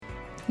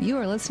You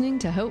are listening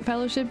to Hope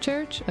Fellowship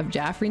Church of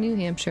Jaffrey, New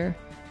Hampshire.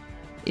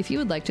 If you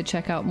would like to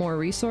check out more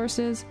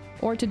resources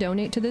or to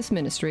donate to this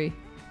ministry,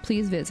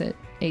 please visit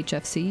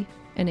hfcnh.org.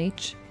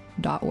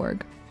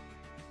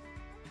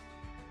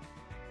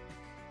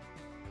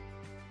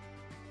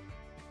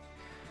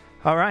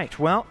 All right,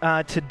 well,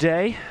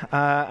 today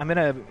I'm going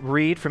to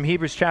read from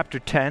Hebrews chapter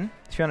 10.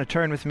 If you want to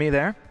turn with me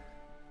there. A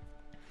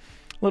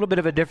little bit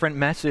of a different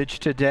message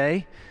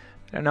today.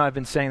 I know I've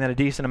been saying that a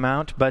decent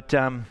amount, but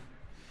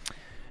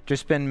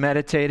just been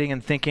meditating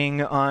and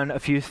thinking on a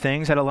few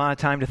things. Had a lot of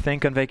time to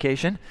think on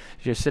vacation,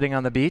 just sitting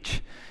on the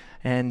beach,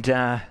 and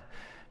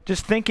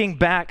just thinking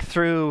back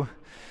through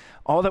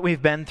all that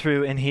we've been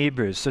through in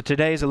Hebrews. So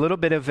today is a little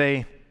bit of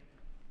we're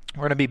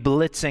going to be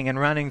blitzing and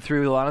running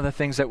through a lot of the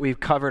things that we've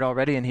covered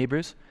already in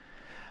Hebrews.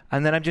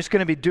 And then I'm just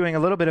going to be doing a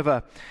little bit of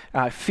a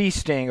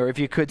feasting, or if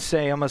you could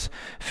say almost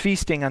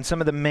feasting on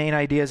some of the main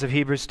ideas of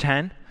Hebrews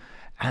 10.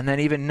 And then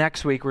even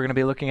next week, we're going to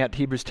be looking at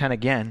Hebrews 10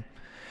 again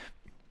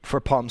for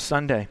Palm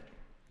Sunday.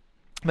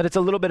 But it's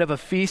a little bit of a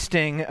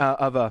feasting,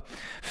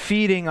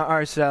 feeding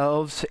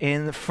ourselves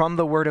from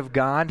the Word of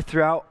God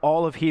throughout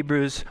all of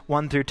Hebrews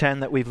 1 through 10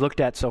 that we've looked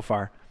at so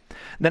far.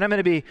 Then I'm going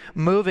to be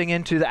moving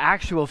into the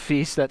actual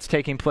feast that's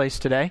taking place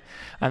today,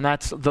 and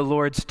that's the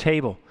Lord's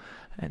table.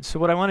 And so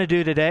what I want to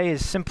do today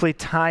is simply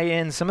tie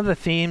in some of the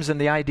themes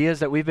and the ideas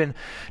that we've been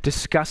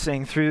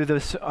discussing through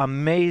this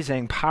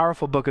amazing,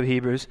 powerful book of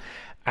Hebrews.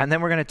 And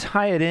then we're going to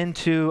tie it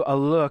into a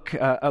little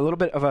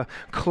bit of a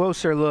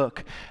closer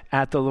look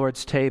at the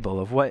Lord's table,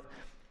 of what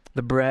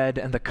the bread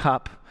and the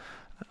cup,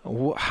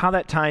 how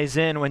that ties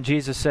in when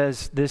Jesus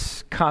says,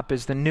 "This cup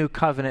is the new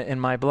covenant in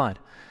my blood."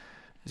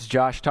 As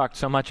Josh talked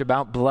so much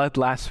about blood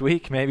last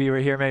week, maybe you were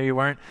here, maybe you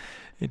weren't.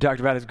 He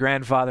talked about his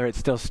grandfather. It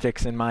still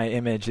sticks in my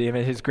image.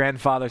 His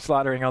grandfather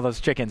slaughtering all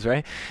those chickens,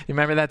 right? You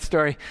remember that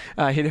story?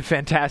 He did a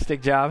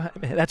fantastic job.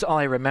 That's all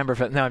I remember.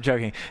 No, I'm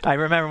joking. I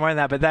remember more than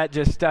that, but that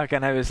just stuck,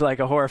 and it was like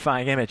a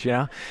horrifying image,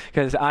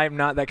 because I'm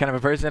not that kind of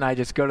a person. I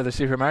just go to the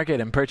supermarket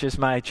and purchase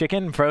my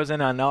chicken, frozen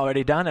and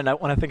already done, and I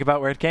don't want to think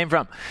about where it came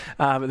from.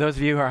 But those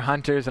of you who are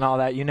hunters and all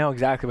that, you know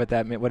exactly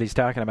what he's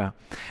talking about.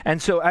 And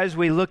so as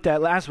we looked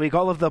at last week,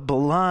 all of the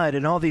blood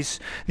and all these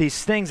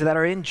things that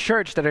are in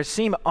church that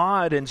seem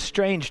odd and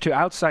strange to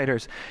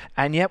outsiders,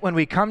 and yet when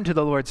we come to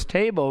the Lord's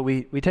table,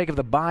 we take of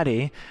the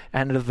body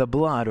and of the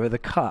blood, or the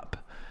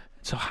cup.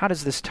 So how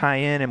does this tie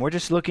in? And we're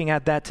just looking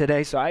at that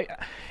today. So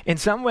in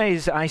some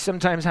ways, I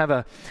sometimes have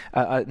a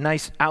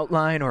nice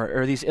outline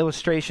or these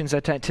illustrations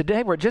at times.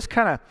 Today we're just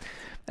kind of,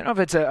 I don't know if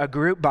it's a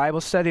group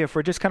Bible study, or if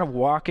we're just kind of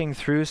walking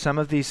through some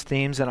of these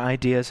themes and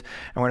ideas,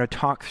 and we're going to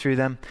talk through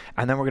them,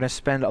 and then we're going to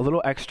spend a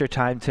little extra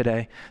time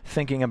today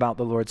thinking about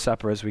the Lord's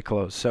Supper as we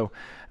close. So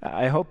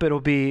I hope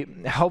it'll be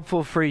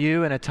helpful for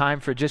you in a time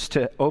for just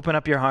to open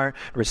up your heart,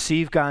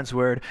 receive God's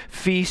Word,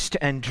 feast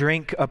and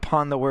drink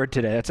upon the Word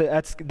today.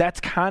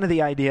 That's kind of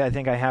the idea I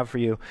think I have for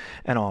you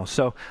and all.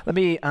 So let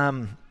me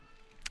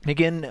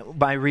begin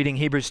by reading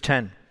Hebrews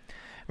 10.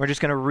 We're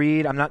just going to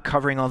read. I'm not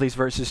covering all these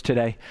verses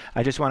today.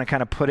 I just want to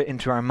kind of put it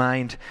into our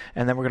mind,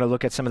 and then we're going to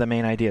look at some of the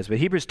main ideas. But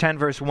Hebrews 10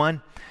 verse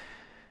 1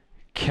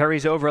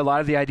 carries over a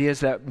lot of the ideas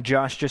that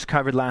Josh just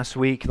covered last 2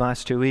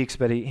 weeks,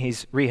 but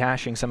he's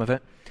rehashing some of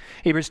it.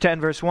 Hebrews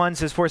 10 verse 1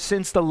 says, "For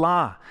since the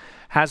law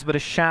has but a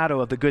shadow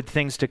of the good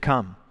things to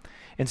come,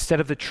 instead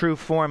of the true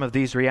form of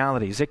these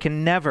realities, it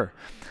can never,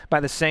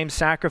 by the same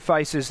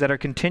sacrifices that are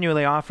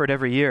continually offered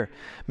every year,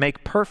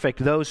 make perfect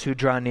those who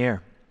draw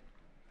near."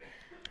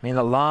 I mean,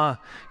 the law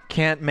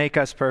can't make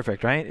us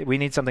perfect, right? We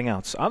need something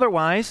else.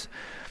 Otherwise,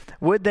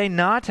 would they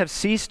not have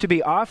ceased to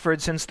be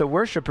offered, since the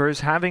worshipers,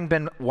 having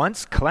been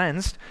once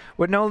cleansed,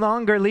 would no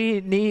longer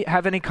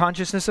have any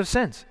consciousness of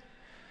sins?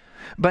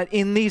 But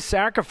in these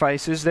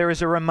sacrifices, there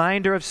is a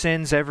reminder of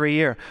sins every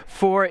year.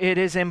 For it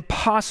is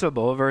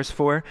impossible, verse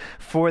 4,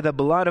 for the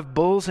blood of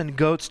bulls and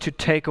goats to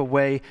take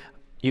away,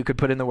 you could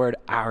put in the word,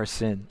 our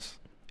sins.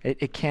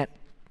 It can't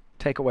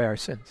take away our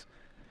sins.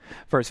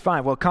 Verse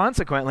 5, well,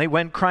 consequently,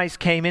 when Christ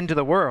came into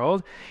the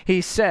world,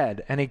 he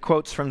said, and he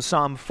quotes from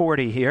Psalm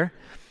 40 here,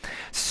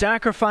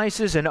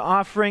 "Sacrifices and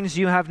offerings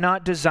you have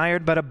not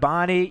desired, but a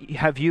body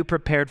have you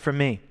prepared for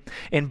me.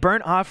 In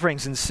burnt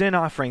offerings and sin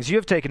offerings you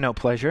have taken no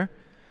pleasure."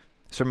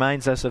 This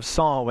reminds us of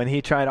Saul when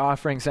he tried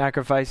offering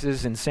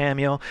sacrifices in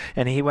Samuel,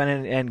 and he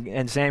went in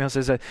and Samuel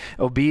says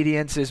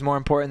obedience is more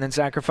important than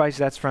sacrifice.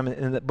 That's from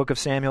in the book of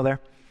Samuel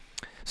there.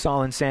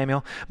 Saul and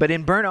Samuel. "But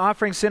in burnt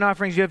offerings, sin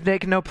offerings, you have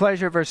taken no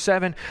pleasure." Verse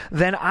 7,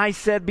 "Then I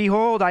said,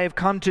 behold, I have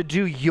come to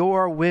do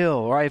your will,"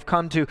 or I have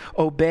come to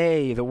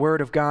obey the word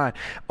of God.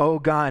 "O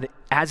God,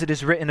 as it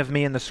is written of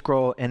me in the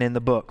scroll and in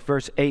the book."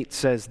 Verse 8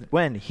 says,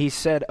 "When he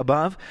said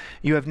above,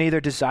 you have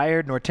neither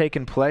desired nor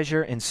taken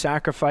pleasure in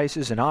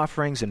sacrifices and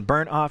offerings and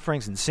burnt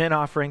offerings and sin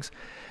offerings.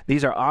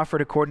 These are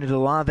offered according to the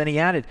law." Then he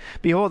added,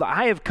 "Behold,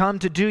 I have come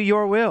to do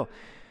your will."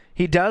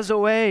 He does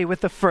away with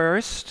the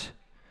first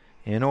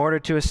in order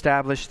to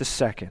establish the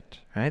second,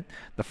 right?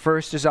 The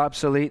first is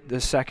obsolete,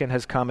 the second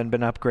has come and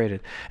been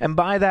upgraded. "And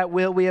by that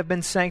will we have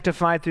been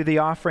sanctified through the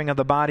offering of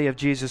the body of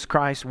Jesus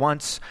Christ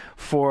once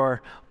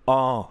for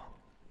all."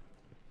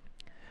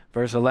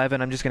 Verse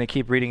 11, I'm just going to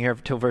keep reading here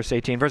till verse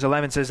 18. Verse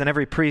 11 says, "And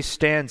every priest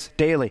stands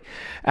daily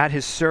at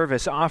his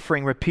service,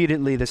 offering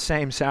repeatedly the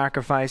same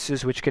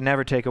sacrifices which can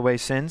never take away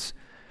sins.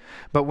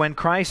 But when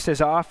Christ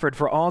has offered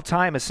for all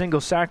time a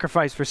single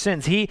sacrifice for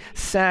sins, he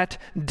sat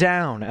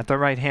down at the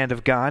right hand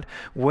of God,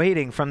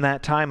 waiting from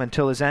that time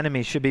until his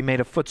enemies should be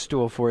made a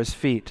footstool for his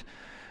feet."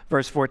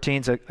 Verse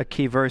 14 is a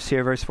key verse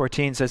here. Verse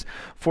 14 says,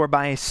 "For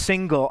by a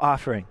single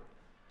offering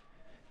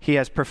he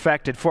has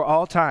perfected for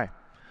all time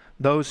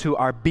those who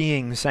are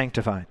being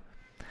sanctified."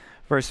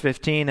 Verse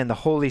 15, "And the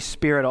Holy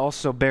Spirit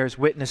also bears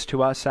witness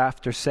to us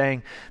after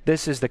saying,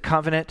 'This is the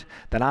covenant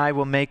that I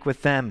will make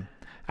with them.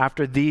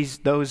 After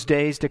those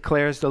days,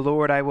 declares the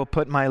Lord, I will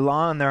put my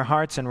law in their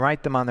hearts and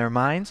write them on their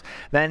minds.'"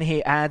 Then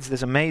he adds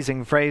this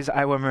amazing phrase,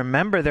 "I will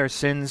remember their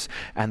sins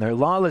and their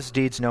lawless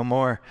deeds no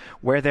more.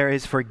 Where there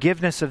is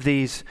forgiveness of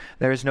these,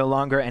 there is no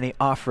longer any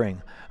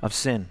offering of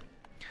sin."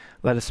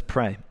 Let us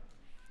pray.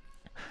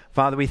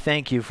 Father, we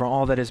thank you for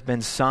all that has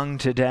been sung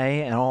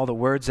today and all the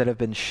words that have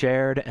been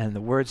shared and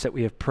the words that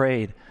we have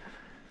prayed.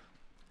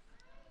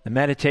 The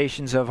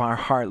meditations of our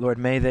heart, Lord,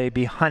 may they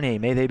be honey,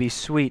 may they be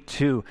sweet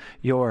to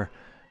your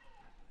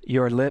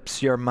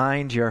lips, your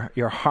mind,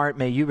 your heart.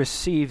 May you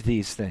receive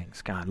these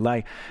things, God.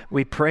 Like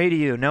we pray to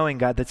you, knowing,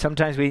 God, that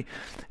sometimes we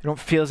don't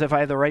feel as if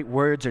I have the right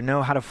words or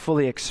know how to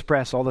fully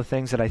express all the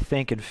things that I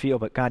think and feel.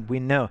 But God, we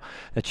know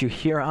that you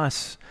hear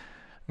us.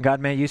 God,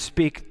 may you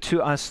speak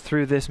to us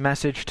through this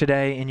message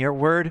today in your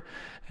word,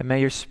 and may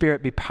your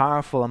Spirit be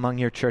powerful among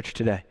your church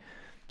today.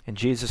 In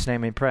Jesus'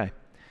 name we pray.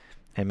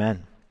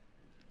 Amen.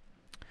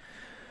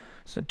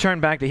 So turn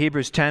back to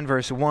Hebrews 10,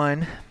 verse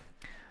 1.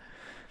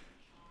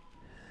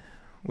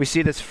 We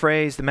see this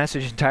phrase, the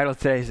message entitled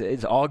today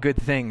is "All Good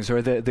Things,"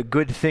 or the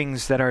good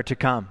things that are to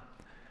come.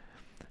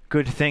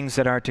 Good things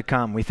that are to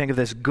come. We think of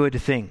this good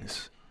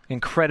things,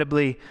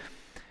 incredibly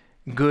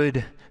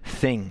good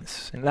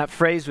things. And that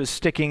phrase was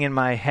sticking in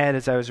my head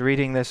as I was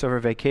reading this over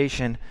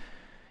vacation.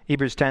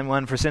 Hebrews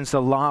 10:1, "For since the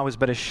law was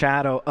but a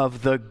shadow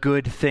of the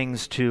good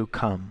things to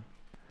come."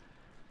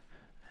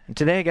 And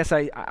today, I guess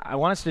I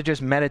want us to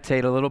just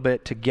meditate a little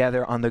bit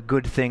together on the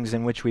good things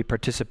in which we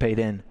participate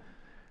in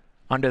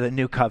under the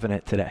new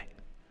covenant today.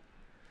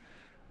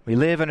 We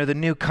live under the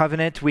new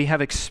covenant. We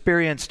have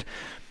experienced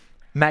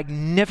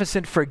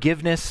magnificent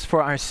forgiveness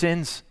for our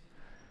sins.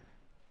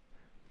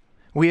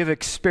 We have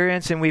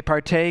experienced and we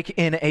partake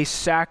in a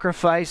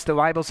sacrifice. The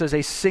Bible says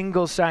a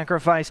single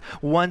sacrifice,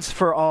 once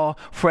for all,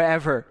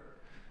 forever.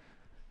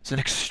 It's an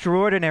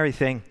extraordinary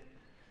thing.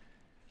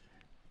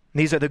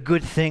 These are the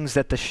good things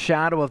that the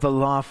shadow of the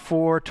law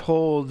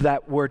foretold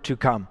that were to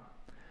come.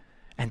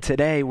 And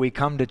today we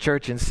come to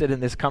church and sit in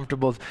this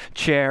comfortable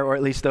chair, or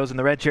at least those in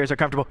the red chairs are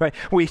comfortable, right?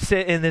 We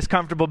sit in this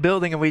comfortable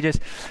building and we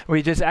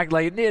just act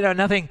like,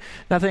 nothing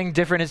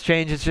different has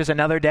changed. It's just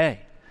another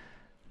day.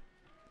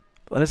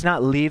 Let us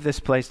not leave this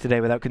place today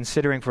without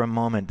considering for a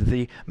moment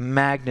the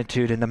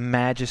magnitude and the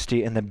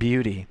majesty and the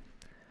beauty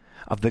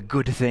of the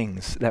good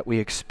things that we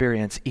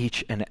experience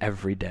each and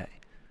every day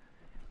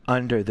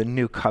under the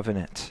new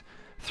covenant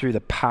through the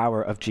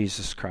power of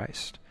Jesus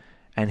Christ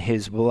and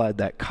his blood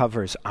that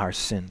covers our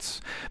sins.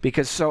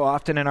 Because so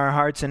often in our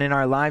hearts and in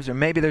our lives, or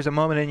maybe there's a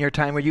moment in your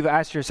time where you've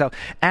asked yourself,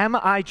 am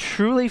I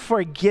truly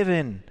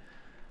forgiven?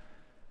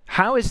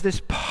 How is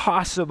this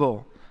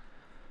possible?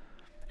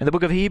 And the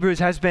book of Hebrews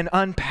has been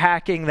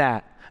unpacking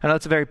that. I know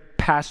it's a very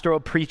pastoral,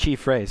 preachy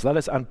phrase. Let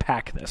us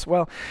unpack this.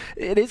 Well,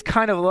 it is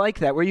kind of like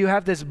that, where you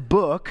have this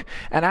book,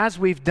 and as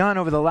we've done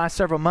over the last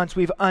several months,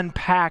 we've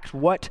unpacked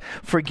what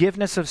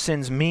forgiveness of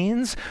sins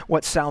means,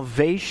 what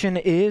salvation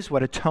is,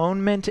 what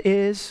atonement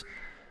is.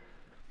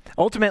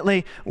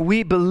 Ultimately,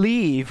 we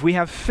believe, we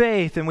have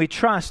faith, and we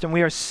trust, and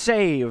we are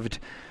saved.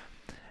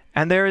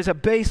 And there is a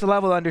base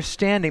level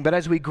understanding, but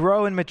as we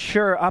grow and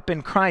mature up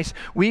in Christ,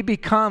 we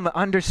become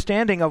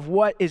understanding of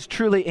what is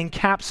truly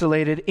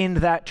encapsulated in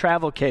that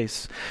travel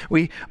case.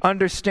 We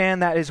understand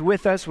that is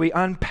with us, we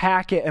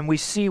unpack it, and we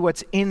see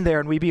what's in there,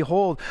 and we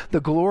behold the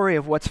glory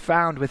of what's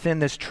found within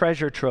this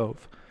treasure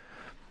trove.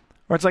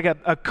 Or it's like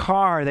a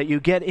car that you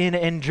get in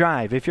and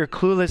drive. If you're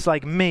clueless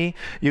like me,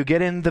 you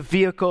get in the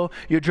vehicle,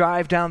 you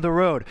drive down the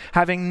road,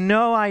 having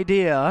no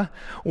idea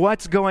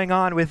what's going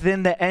on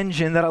within the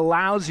engine that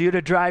allows you to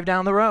drive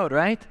down the road,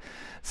 right?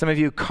 Some of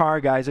you car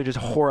guys are just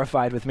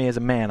horrified with me as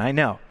a man. I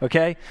know,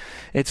 okay?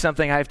 It's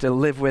something I have to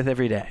live with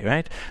every day,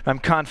 right? I'm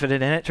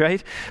confident in it,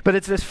 right? But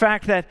it's this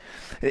fact that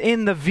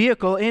in the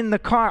vehicle, in the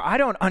car, I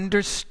don't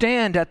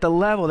understand at the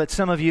level that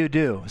some of you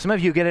do. Some of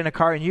you get in a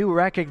car and you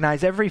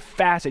recognize every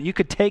facet. You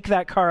could take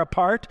that car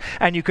apart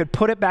and you could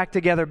put it back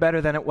together better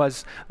than it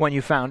was when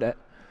you found it.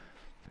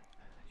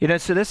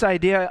 So this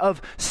idea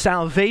of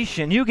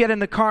salvation, you get in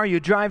the car, you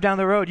drive down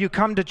the road, you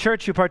come to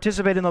church, you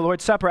participate in the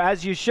Lord's Supper,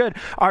 as you should.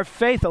 Our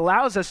faith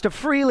allows us to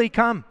freely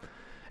come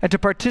and to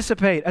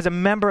participate as a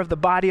member of the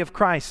body of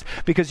Christ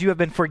because you have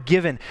been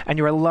forgiven and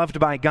you are loved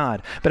by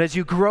God. But as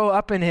you grow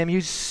up in him,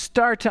 you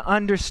start to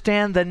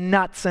understand the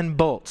nuts and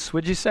bolts.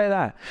 Would you say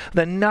that?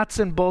 The nuts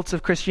and bolts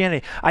of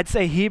Christianity. I'd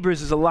say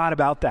Hebrews is a lot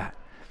about that.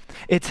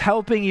 It's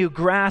helping you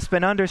grasp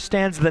and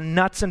understand the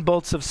nuts and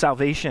bolts of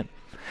salvation.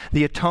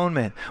 The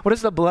atonement. What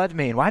does the blood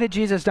mean? Why did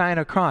Jesus die on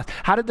a cross?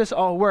 How did this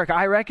all work?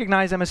 I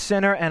recognize I'm a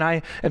sinner and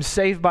I am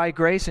saved by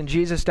grace and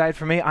Jesus died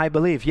for me. I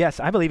believe.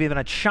 Yes, I believe even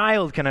a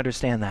child can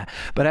understand that.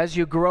 But as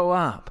you grow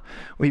up,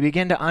 we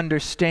begin to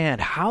understand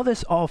how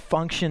this all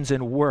functions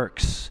and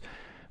works.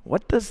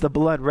 What does the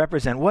blood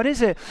represent? What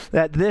is it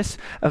that this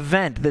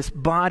event, this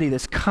body,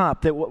 this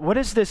cup, what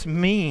does this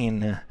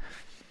mean?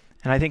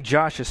 And I think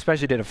Josh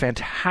especially did a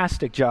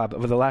fantastic job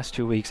over the last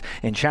 2 weeks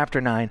in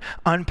chapter 9,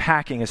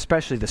 unpacking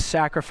especially the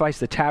sacrifice,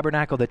 the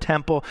tabernacle, the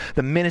temple,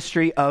 the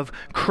ministry of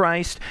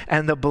Christ,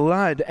 and the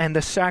blood and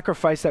the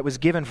sacrifice that was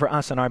given for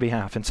us on our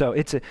behalf. And so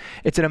it's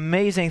an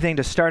amazing thing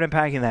to start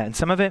unpacking that. And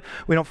some of it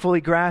we don't fully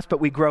grasp,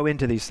 but we grow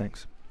into these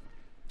things.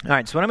 All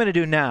right, so what I'm going to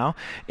do now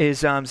is,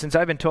 since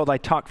I've been told I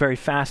talk very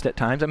fast at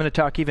times, I'm going to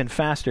talk even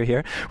faster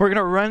here. We're going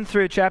to run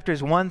through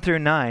chapters 1 through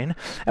 9,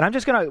 and I'm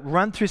just going to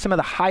run through some of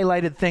the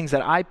highlighted things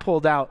that I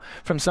pulled out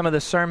from some of the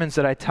sermons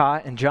that I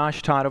taught and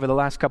Josh taught over the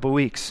last couple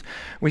weeks.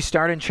 We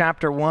start in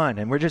chapter 1,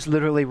 and we're just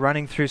literally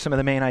running through some of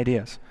the main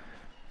ideas.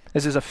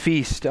 This is a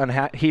feast on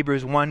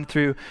Hebrews 1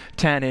 through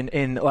 10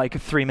 in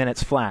like 3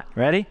 minutes flat.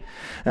 Ready?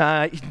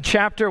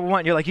 Chapter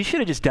 1, you're like, you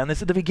should have just done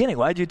this at the beginning.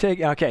 Why'd you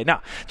take, okay,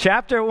 no.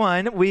 Chapter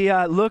 1, we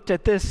looked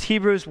at this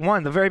Hebrews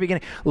 1, the very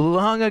beginning,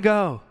 long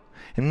ago.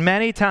 And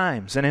many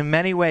times and in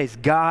many ways,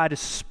 God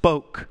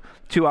spoke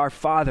to our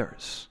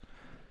fathers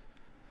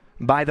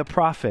by the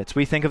prophets.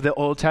 We think of the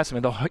Old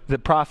Testament, the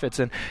prophets,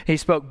 and he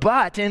spoke.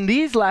 But in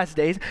these last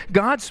days,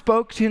 God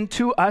spoke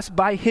to us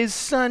by his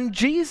Son,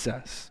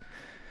 Jesus.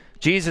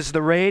 Jesus,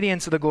 the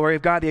radiance of the glory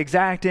of God, the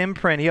exact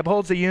imprint. He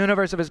upholds the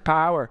universe of his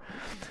power.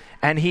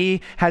 And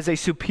he has a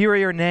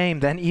superior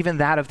name than even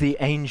that of the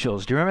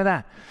angels. Do you remember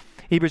that?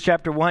 Hebrews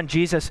chapter 1,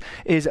 Jesus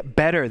is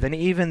better than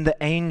even the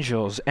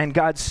angels. And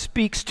God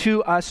speaks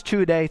to us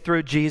today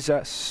through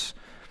Jesus.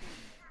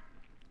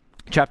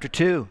 Chapter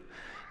 2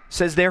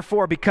 says,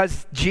 therefore,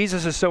 because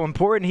Jesus is so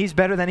important, he's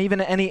better than even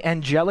any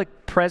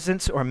angelic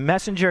presence or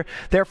messenger.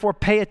 Therefore,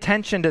 pay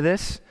attention to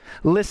this.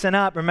 Listen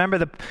up. Remember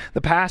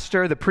the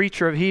pastor, the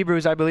preacher of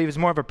Hebrews, I believe, is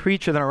more of a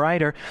preacher than a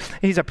writer.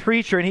 He's a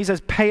preacher, and he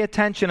says, pay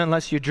attention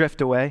unless you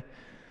drift away,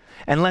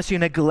 unless you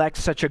neglect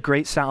such a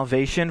great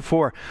salvation.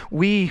 For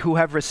we who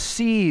have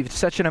received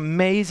such an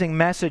amazing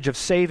message of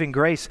saving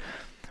grace,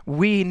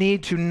 we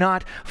need to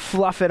not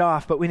fluff it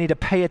off, but we need to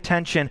pay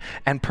attention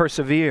and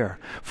persevere.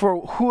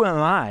 For who am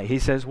I? He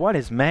says, what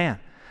is man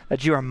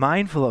that you are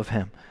mindful of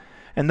him?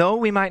 And though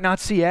we might not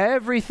see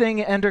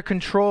everything under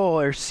control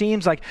or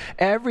seems like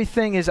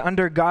everything is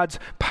under God's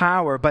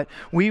power, but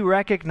we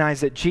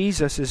recognize that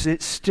Jesus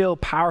is still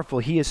powerful.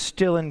 He is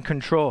still in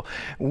control.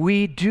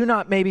 We do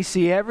not maybe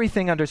see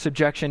everything under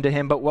subjection to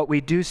him, but what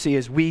we do see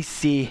is we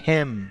see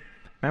him.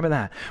 Remember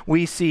that.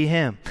 We see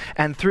him.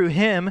 And through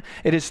him,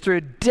 it is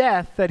through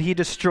death that he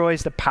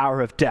destroys the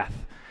power of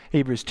death.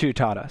 Hebrews 2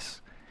 taught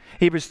us.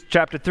 Hebrews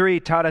chapter 3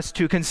 taught us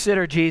to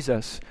consider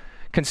Jesus.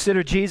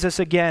 Consider Jesus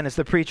again as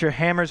the preacher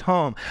hammers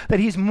home that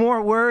he's more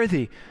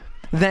worthy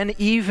than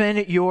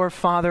even your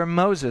father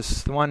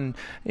Moses, the one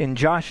in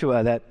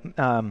Joshua that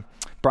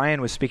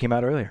Brian was speaking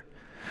about earlier.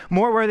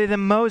 More worthy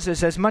than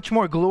Moses, as much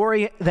more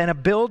glory than a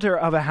builder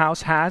of a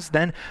house has,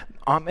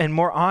 and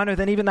more honor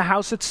than even the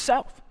house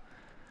itself.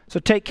 So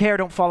take care,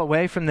 don't fall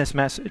away from this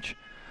message.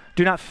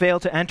 Do not fail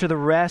to enter the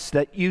rest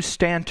that you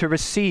stand to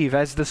receive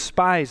as the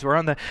spies were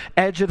on the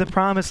edge of the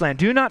promised land.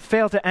 Do not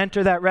fail to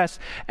enter that rest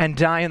and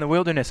die in the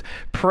wilderness.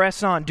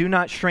 Press on. Do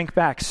not shrink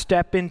back.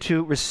 Step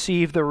into,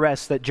 receive the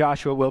rest that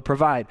Joshua will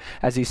provide,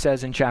 as he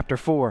says in chapter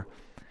 4.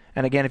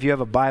 And again, if you have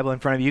a Bible in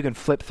front of you, you can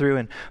flip through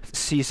and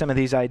see some of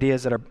these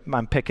ideas that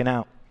I'm picking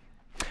out.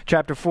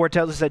 Chapter 4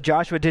 tells us that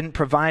Joshua didn't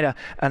provide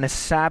a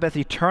Sabbath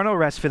eternal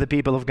rest for the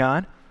people of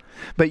God,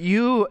 but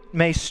you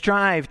may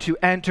strive to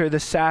enter the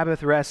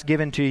Sabbath rest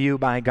given to you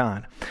by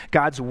God.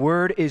 God's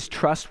word is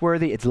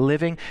trustworthy. It's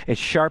living.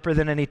 It's sharper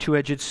than any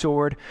two-edged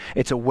sword.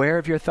 It's aware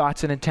of your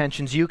thoughts and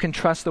intentions. You can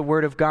trust the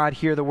word of God,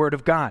 hear the word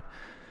of God.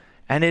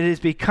 And it is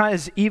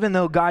because even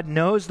though God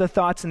knows the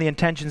thoughts and the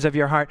intentions of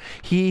your heart,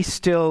 he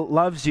still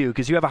loves you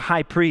because you have a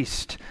high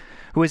priest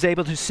who is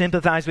able to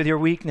sympathize with your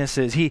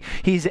weaknesses.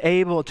 He's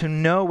able to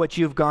know what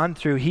you've gone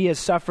through. He has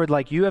suffered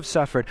like you have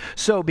suffered.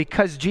 So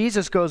because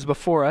Jesus goes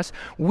before us,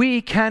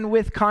 we can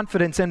with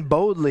confidence and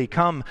boldly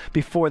come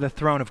before the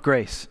throne of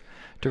grace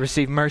to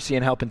receive mercy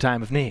and help in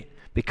time of need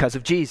because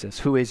of Jesus,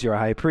 who is your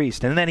high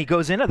priest. And then he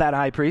goes into that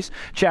high priest.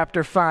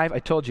 Chapter 5, I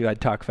told you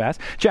I'd talk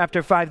fast.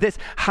 Chapter 5, this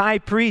high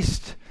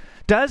priest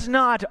does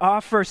not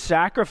offer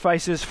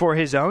sacrifices for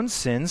his own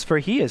sins, for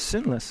he is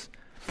sinless.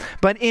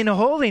 But in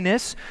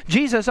holiness,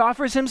 Jesus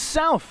offers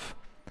himself.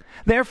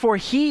 Therefore,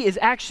 he is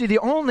actually the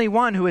only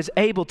one who is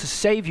able to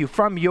save you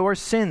from your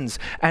sins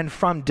and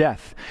from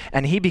death.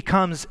 And he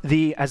becomes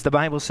as the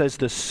Bible says,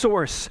 the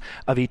source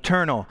of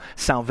eternal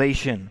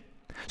salvation.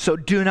 So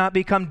do not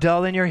become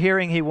dull in your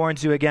hearing, he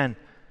warns you again.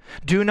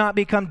 Do not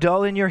become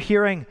dull in your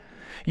hearing.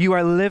 You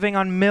are living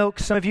on milk.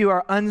 Some of you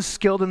are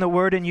unskilled in the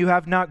word and you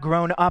have not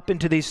grown up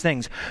into these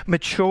things.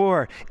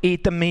 Mature,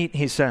 eat the meat,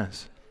 he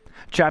says.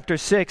 Chapter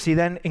 6, he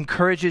then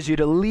encourages you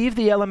to leave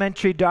the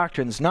elementary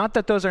doctrines. Not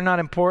that those are not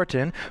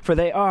important, for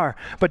they are,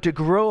 but to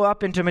grow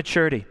up into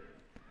maturity.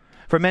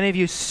 For many of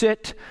you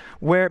sit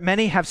where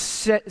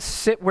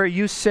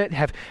you sit,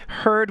 have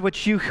heard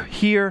what you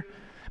hear,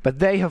 but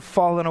they have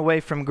fallen away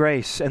from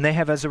grace, and they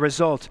have, as a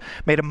result,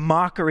 made a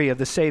mockery of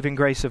the saving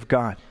grace of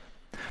God.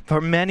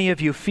 For many of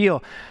you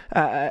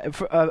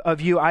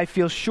I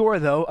feel sure,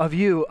 though,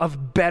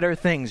 of better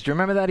things. Do you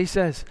remember that he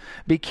says?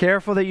 Be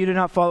careful that you do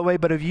not fall away.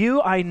 But of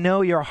you, I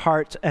know your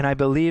heart, and I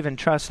believe and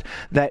trust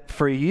that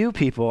for you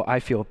people, I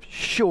feel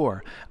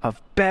sure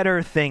of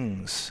better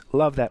things.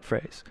 Love that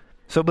phrase.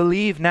 So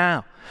believe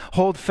now.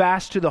 Hold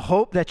fast to the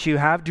hope that you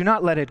have. Do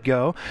not let it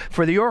go.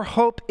 For your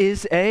hope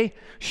is a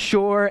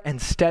sure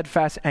and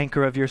steadfast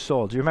anchor of your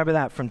soul. Do you remember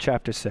that from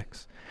chapter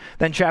 6?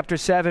 Then chapter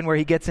 7, where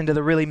he gets into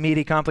the really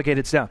meaty,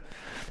 complicated stuff.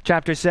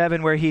 Chapter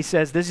 7, where he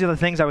says, these are the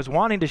things I was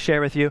wanting to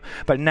share with you,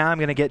 but now I'm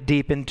going to get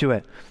deep into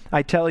it.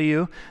 I tell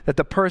you that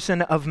the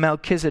person of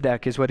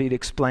Melchizedek is what he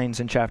explains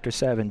in chapter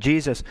 7.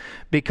 Jesus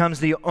becomes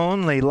the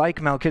only,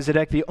 like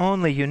Melchizedek, the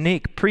only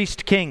unique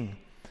priest-king.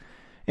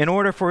 In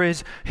order for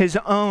his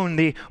own,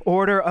 the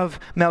order of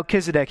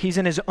Melchizedek, he's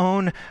in his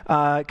own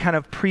kind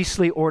of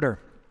priestly order.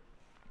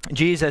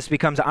 Jesus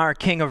becomes our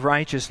King of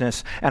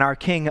righteousness and our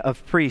King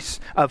of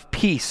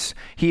peace.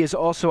 He is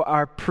also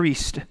our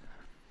priest.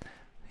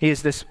 He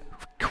is this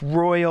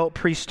royal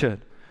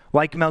priesthood,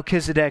 like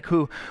Melchizedek,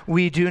 who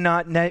we do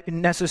not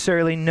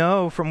necessarily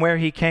know from where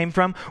he came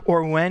from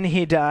or when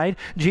he died.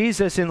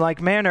 Jesus, in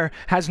like manner,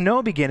 has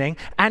no beginning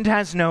and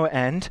has no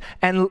end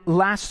and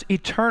lasts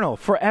eternal,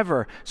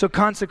 forever. So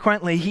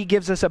consequently, he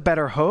gives us a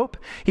better hope.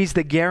 He's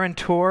the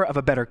guarantor of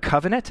a better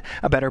covenant,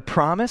 a better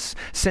promise,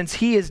 since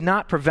he is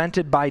not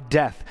prevented by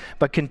death,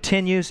 but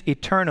continues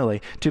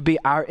eternally to be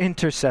our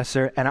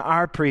intercessor and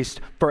our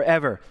priest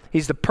forever.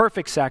 He's the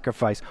perfect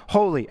sacrifice,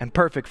 holy and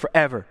perfect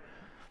forever,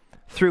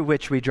 through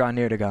which we draw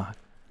near to God.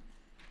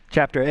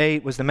 Chapter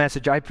 8 was the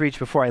message I preached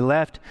before I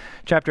left.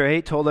 Chapter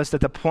 8 told us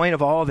that the point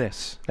of all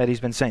this that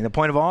he's been saying, the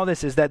point of all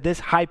this is that this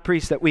high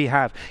priest that we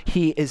have,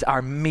 he is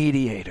our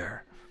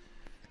mediator.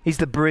 He's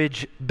the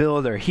bridge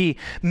builder. He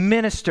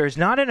ministers,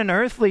 not in an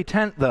earthly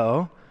tent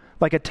though,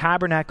 like a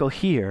tabernacle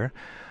here,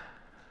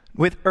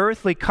 with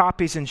earthly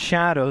copies and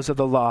shadows of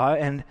the law,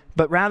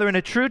 but rather in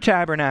a true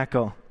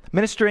tabernacle,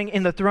 ministering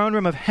in the throne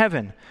room of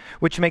heaven,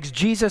 which makes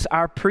Jesus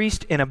our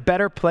priest in a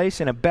better place,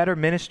 in a better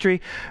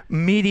ministry,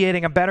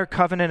 mediating a better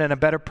covenant and a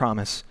better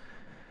promise.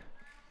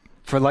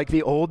 For like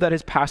the old that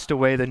has passed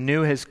away, the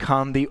new has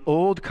come. The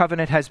old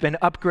covenant has been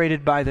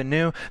upgraded by the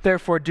new.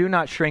 Therefore, do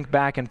not shrink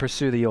back and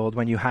pursue the old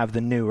when you have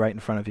the new right in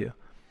front of you.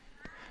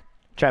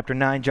 Chapter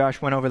 9,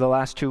 Josh went over the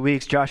last 2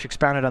 weeks. Josh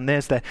expounded on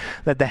this, that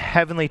the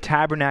heavenly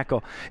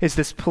tabernacle is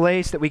this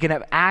place that we can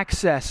have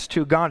access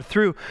to God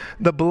through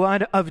the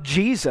blood of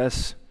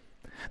Jesus.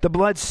 The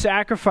blood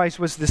sacrifice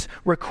was this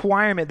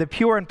requirement. The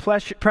pure and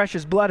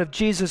precious blood of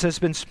Jesus has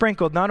been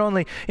sprinkled not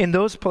only in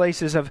those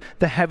places of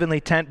the heavenly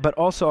tent, but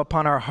also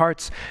upon our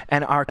hearts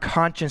and our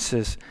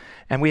consciences.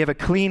 And we have a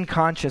clean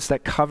conscience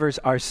that covers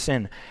our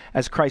sin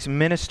as Christ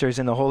ministers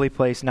in the holy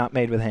place not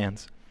made with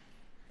hands.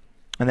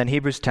 And then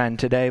Hebrews 10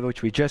 today,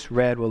 which we just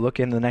read, we'll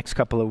look in the next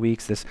couple of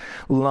weeks, this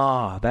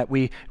law that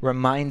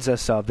reminds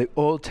us of. The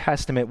Old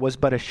Testament was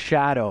but a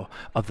shadow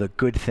of the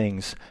good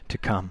things to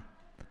come.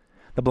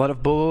 The blood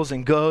of bulls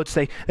and goats,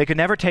 they could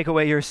never take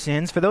away your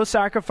sins, for those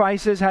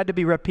sacrifices had to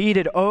be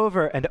repeated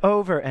over and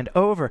over and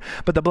over.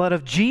 But the blood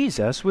of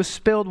Jesus was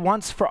spilled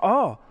once for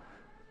all.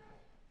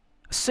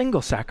 A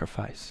single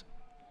sacrifice,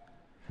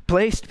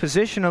 placed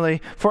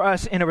positionally for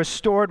us in a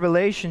restored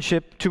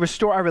relationship, to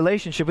restore our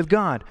relationship with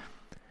God.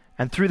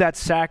 And through that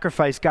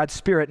sacrifice, God's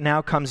Spirit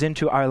now comes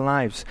into our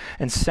lives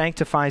and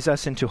sanctifies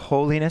us into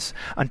holiness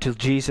until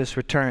Jesus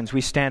returns.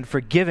 We stand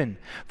forgiven.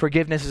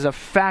 Forgiveness is a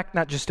fact,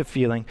 not just a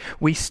feeling.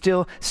 We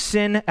still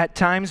sin at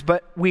times,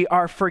 but we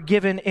are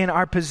forgiven in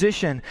our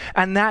position.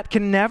 And that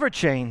can never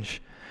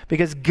change,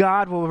 because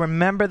God will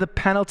remember the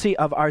penalty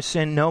of our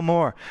sin no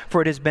more. For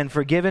it has been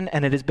forgiven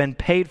and it has been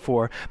paid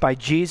for by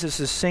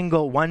Jesus'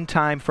 single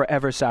one-time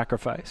forever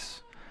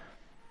sacrifice.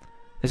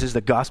 This is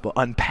the gospel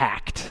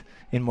unpacked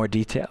in more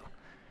detail.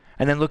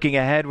 And then looking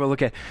ahead, we'll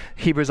look at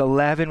Hebrews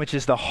 11, which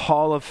is the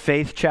Hall of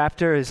Faith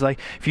chapter. Is like,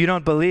 if you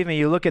don't believe me,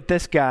 you look at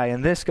this guy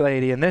and this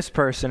lady and this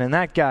person and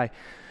that guy,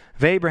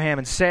 of Abraham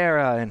and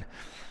Sarah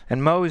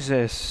and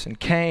Moses and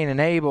Cain and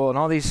Abel and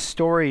all these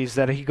stories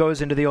that he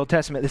goes into the Old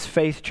Testament, this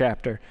faith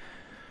chapter.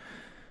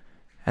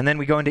 And then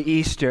we go into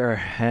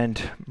Easter, and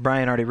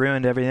Brian already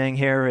ruined everything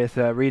here with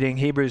reading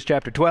Hebrews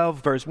chapter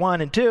 12, verse 1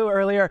 and 2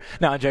 earlier.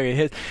 No, I'm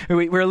joking.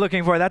 We're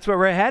looking for, that's what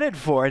we're headed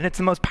for. And it's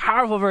the most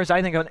powerful verse,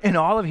 I think, in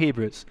all of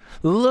Hebrews.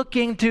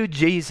 Looking to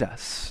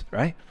Jesus,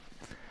 right?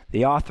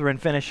 The author and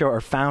finisher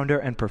or founder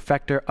and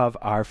perfecter of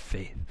our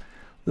faith.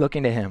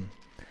 Looking to him.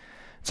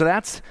 So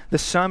that's the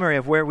summary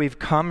of where we've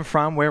come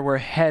from, where we're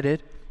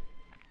headed.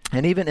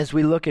 And even as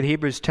we look at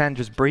Hebrews 10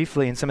 just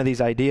briefly and some of these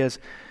ideas,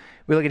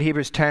 we look at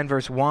Hebrews 10,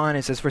 verse 1.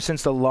 It says, "For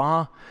since the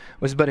law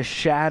was but a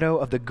shadow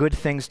of the good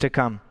things to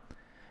come,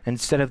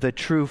 instead of the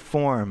true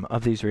form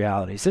of these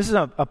realities. This is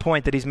a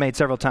point that he's made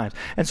several times.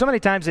 And so many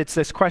times it's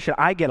this question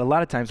I get a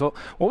lot of times. Well,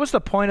 what was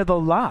the point of the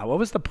law? What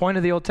was the point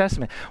of the Old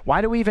Testament?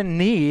 Why do we even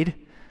need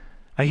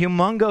a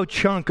humongo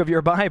chunk of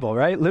your Bible,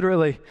 right?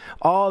 Literally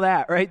all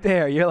that right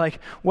there. You're like,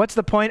 what's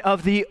the point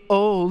of the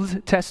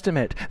Old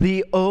Testament?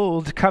 The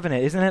Old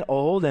Covenant. Isn't it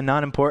old and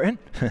not important?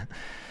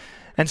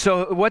 And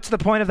so what's the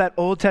point of that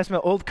Old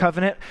Testament, Old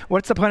Covenant?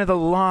 What's the point of the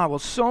law? Well,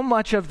 so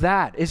much of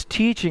that is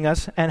teaching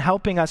us and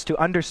helping us to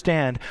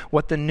understand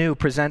what the new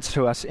presents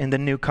to us in the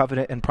new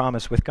covenant and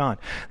promise with God.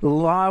 The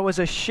law was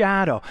a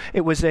shadow.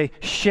 It was a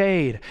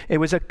shade. It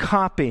was a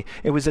copy.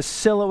 It was a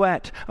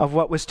silhouette of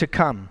what was to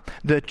come.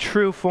 The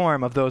true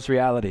form of those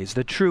realities.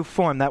 The true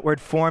form. That word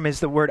form is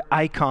the word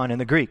icon in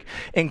the Greek.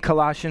 In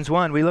Colossians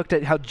 1, we looked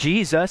at how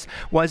Jesus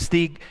was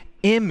the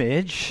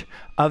image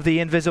of the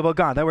invisible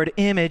God. That word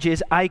image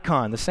is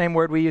icon, the same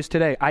word we use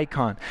today,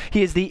 icon.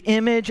 He is the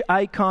image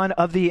icon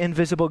of the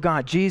invisible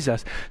God,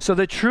 Jesus. So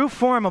the true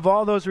form of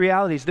all those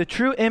realities, the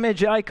true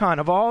image icon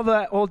of all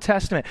the Old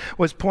Testament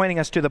was pointing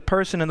us to the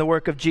person and the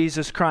work of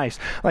Jesus Christ.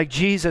 Like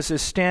Jesus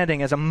is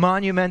standing as a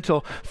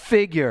monumental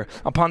figure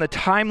upon the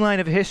timeline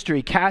of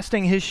history,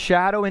 casting his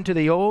shadow into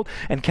the old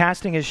and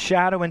casting his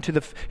shadow into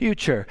the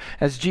future,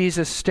 as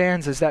Jesus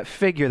stands as that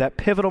figure, that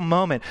pivotal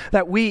moment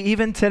that we,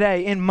 even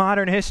today in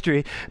modern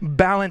history,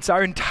 balance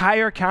our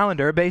entire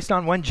calendar based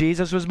on when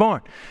Jesus was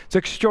born. It's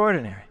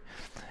extraordinary.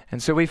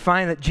 And so we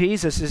find that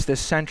Jesus is this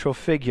central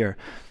figure.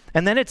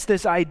 And then it's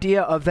this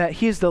idea of that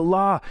he's the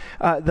law.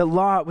 The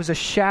law was a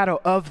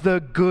shadow of the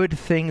good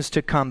things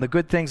to come, the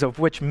good things of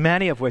which,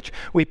 many of which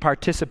we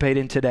participate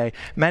in today,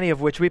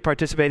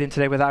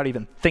 without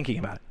even thinking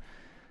about it.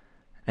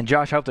 And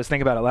Josh helped us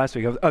think about it last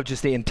week, of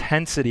just the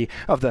intensity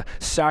of the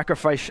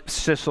sacrificial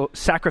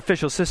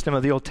system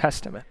of the Old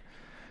Testament.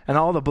 And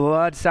all the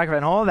blood sacrifice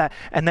and all of that.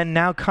 And then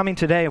now coming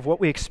today of what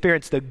we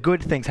experience, the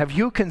good things. Have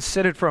you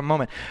considered for a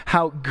moment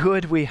how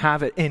good we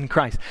have it in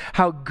Christ?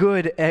 How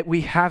good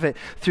we have it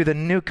through the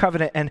new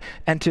covenant,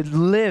 and to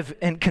live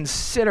and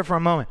consider for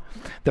a moment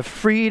the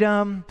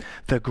freedom,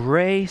 the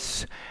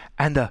grace,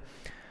 and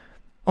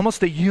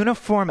almost the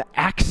uniform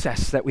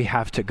access that we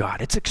have to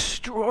God. It's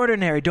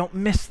extraordinary. Don't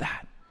miss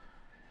that.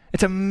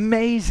 It's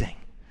amazing.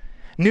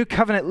 New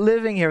covenant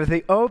living here with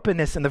the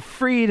openness and the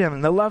freedom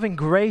and the loving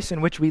grace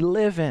in which we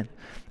live in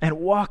and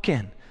walk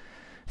in.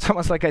 It's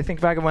almost like I think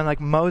back of when like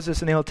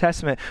Moses in the Old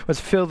Testament was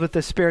filled with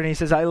the Spirit, and he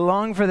says, I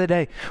long for the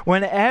day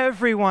when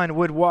everyone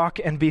would walk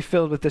and be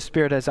filled with the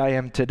Spirit as I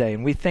am today.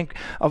 And we think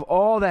of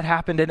all that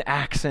happened in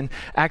Acts and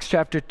Acts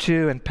chapter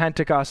 2 and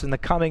Pentecost and the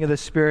coming of the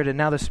Spirit, and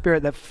now the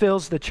Spirit that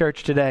fills the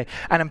church today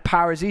and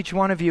empowers each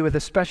one of you with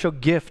a special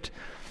gift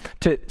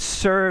to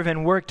serve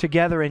and work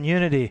together in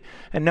unity.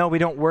 And no, we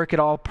don't work it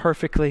all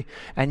perfectly,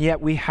 and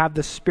yet we have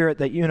the Spirit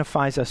that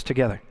unifies us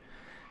together.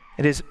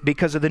 It is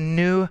because of the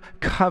new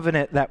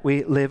covenant that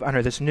we live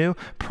under, this new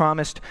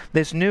promised,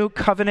 this new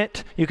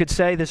covenant, you could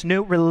say, this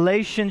new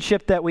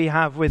relationship that we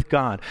have with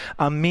God,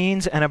 a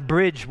means and a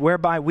bridge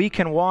whereby we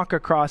can walk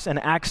across and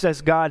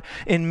access God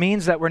in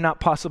means that were not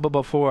possible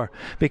before,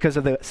 because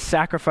of the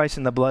sacrifice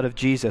in the blood of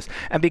Jesus,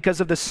 and because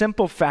of the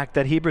simple fact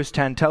that Hebrews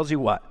 10 tells you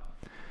what?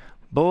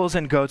 Bulls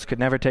and goats could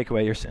never take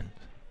away your sins.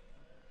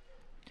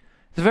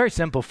 It's a very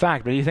simple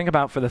fact, but you think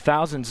about for the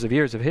thousands of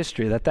years of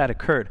history that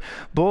occurred.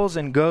 Bulls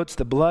and goats,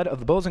 the blood of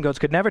the bulls and goats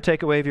could never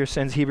take away your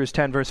sins, Hebrews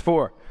 10 verse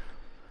 4.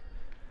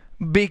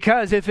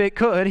 Because if it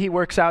could, he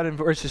works out in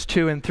verses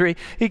 2 and 3,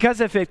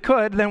 because if it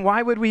could, then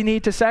why would we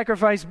need to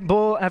sacrifice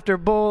bull after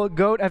bull,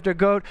 goat after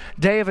goat,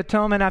 day of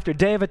atonement after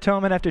day of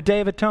atonement after day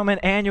of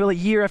atonement, annually,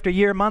 year after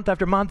year, month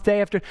after month,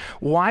 day after?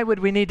 Why would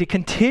we need to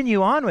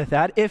continue on with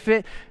that if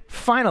it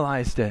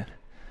finalized it?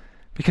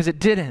 Because it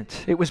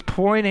didn't. It was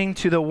pointing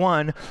to the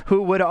one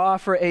who would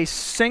offer a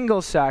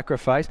single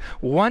sacrifice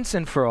once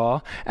and for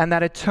all, and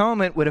that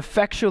atonement would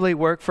effectually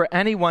work for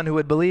anyone who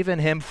would believe in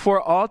him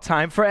for all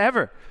time,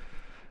 forever.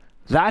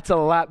 That's a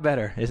lot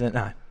better, isn't it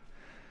not?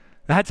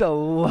 That's a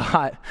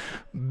lot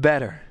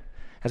better.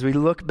 As we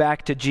look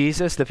back to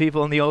Jesus, the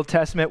people in the Old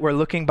Testament were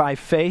looking by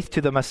faith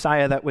to the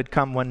Messiah that would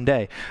come one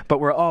day. But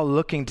we're all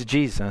looking to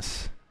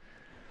Jesus.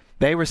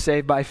 They were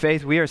saved by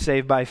faith. We are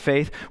saved by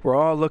faith. We're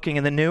all looking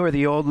in the new or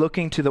the old,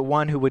 looking to the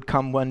one who would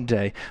come one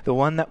day, the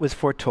one that was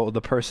foretold,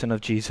 the person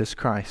of Jesus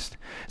Christ.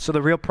 So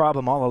the real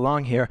problem all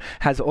along here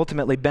has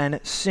ultimately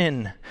been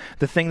sin,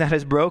 the thing that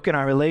has broken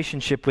our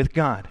relationship with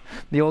God.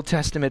 The Old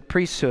Testament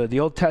priesthood, the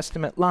Old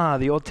Testament law,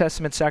 the Old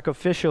Testament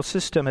sacrificial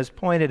system has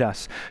pointed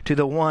us to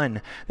the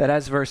one that,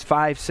 as verse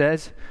 5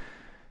 says,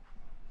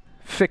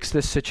 fix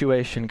this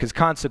situation, because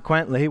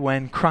consequently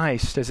when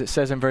Christ, as it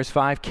says in verse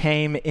 5,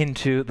 came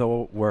into the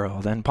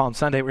world, and Palm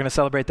Sunday, we're going to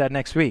celebrate that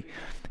next week,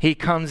 he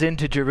comes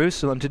into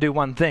Jerusalem to do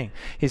one thing.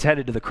 He's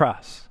headed to the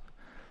cross.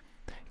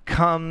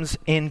 Comes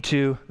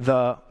into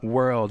the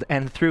world,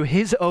 and through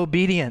his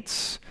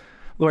obedience,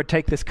 Lord,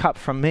 take this cup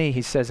from me,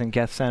 he says in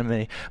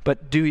Gethsemane,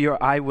 but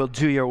I will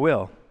do your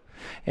will.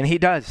 And he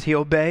does. He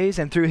obeys,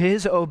 and through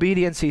his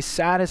obedience, he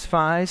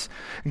satisfies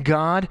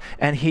God,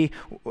 and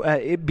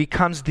it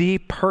becomes the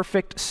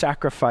perfect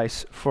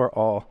sacrifice for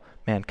all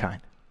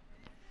mankind.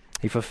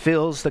 He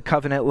fulfills the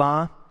covenant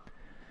law,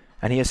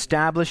 and he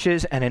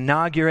establishes and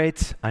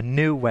inaugurates a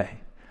new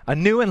way, a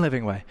new and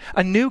living way,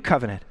 a new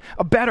covenant,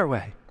 a better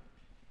way.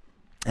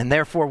 And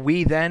therefore,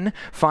 we then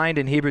find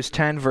in Hebrews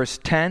 10, verse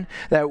 10,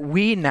 that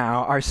we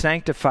now are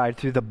sanctified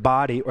through the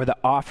body or the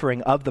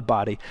offering of the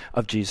body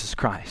of Jesus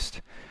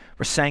Christ.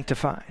 We're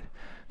sanctified.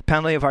 The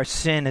penalty of our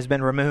sin has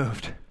been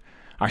removed.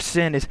 Our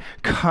sin is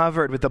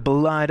covered with the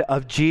blood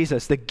of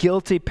Jesus. The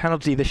guilty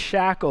penalty, the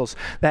shackles,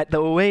 that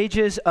the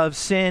wages of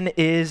sin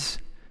is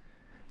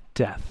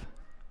death.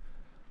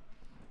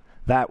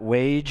 That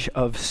wage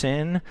of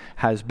sin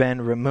has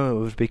been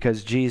removed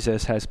because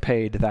Jesus has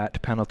paid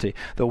that penalty.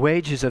 The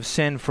wages of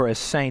sin for a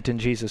saint in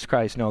Jesus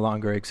Christ no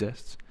longer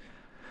exists.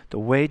 The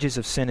wages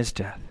of sin is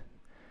death.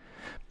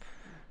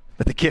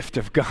 But the gift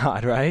of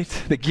God,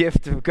 right? The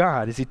gift of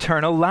God is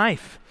eternal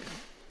life.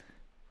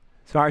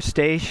 So our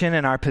station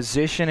and our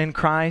position in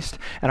Christ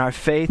and our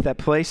faith that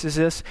places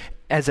us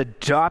as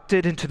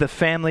adopted into the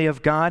family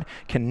of God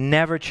can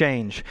never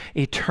change.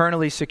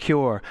 Eternally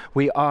secure.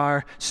 We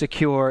are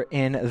secure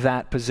in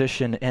that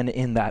position and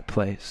in that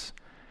place.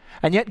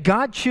 And yet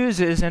God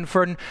chooses, and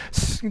for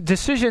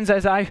decisions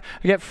as I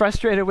get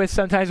frustrated with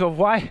sometimes, well,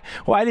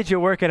 why did you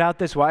work it out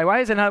this way? Why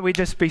is it not we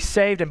just be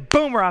saved and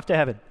boom, we're off to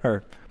heaven?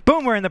 Or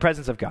boom, we're in the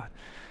presence of God.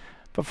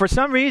 But for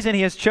some reason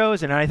he has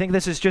chosen, and I think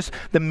this is just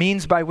the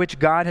means by which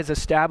God has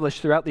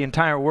established throughout the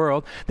entire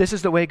world. This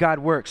is the way God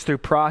works, through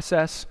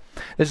process.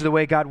 This is the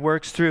way God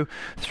works through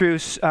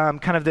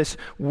kind of this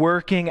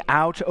working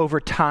out over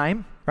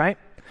time, right?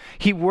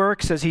 He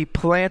works as he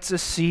plants a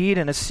seed,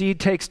 and a seed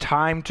takes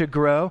time to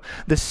grow.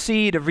 The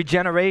seed of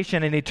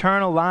regeneration and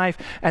eternal life,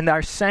 and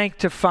are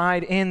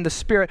sanctified in the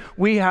Spirit.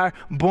 We are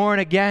born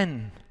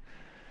again.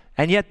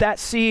 And yet that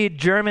seed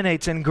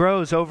germinates and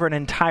grows over an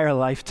entire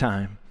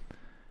lifetime.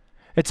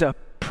 It's a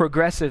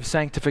progressive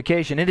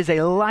sanctification. It is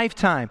a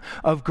lifetime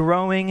of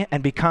growing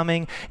and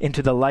becoming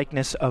into the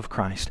likeness of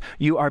Christ.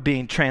 You are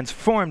being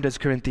transformed, as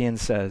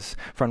Corinthians says,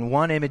 from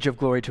one image of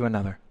glory to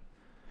another.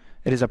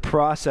 It is a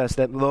process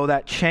that, though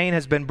that chain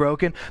has been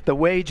broken, the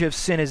wage of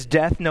sin is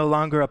death no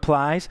longer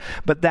applies,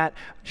 but that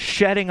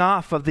shedding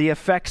off of the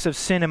effects of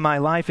sin in my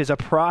life is a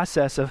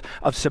process of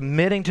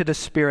submitting to the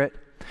Spirit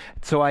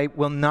so I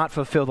will not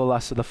fulfill the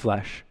lusts of the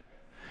flesh.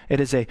 It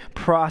is a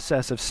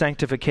process of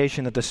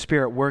sanctification that the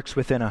Spirit works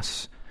within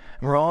us.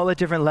 And we're all at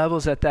different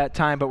levels at that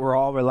time, but we're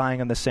all relying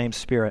on the same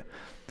Spirit.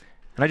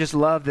 And I just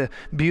love the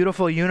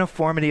beautiful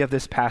uniformity of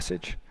this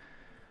passage.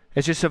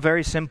 It's just a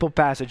very simple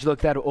passage. Look,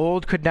 that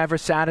old could never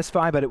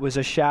satisfy, but it was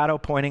a shadow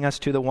pointing us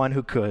to the one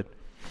who could.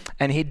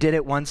 And he did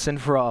it once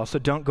and for all. So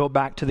don't go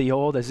back to the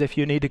old as if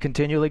you need to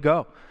continually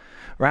go.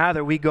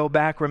 Rather, we go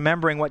back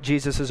remembering what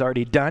Jesus has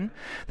already done,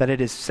 that it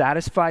is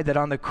satisfied, that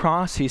on the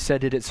cross he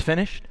said it is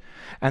finished,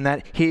 and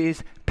that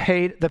he's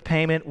paid the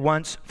payment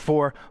once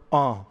for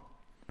all.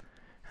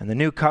 And the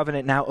new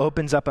covenant now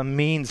opens up a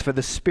means for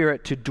the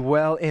Spirit to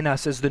dwell in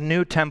us as the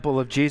new temple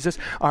of Jesus.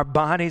 Our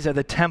bodies are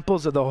the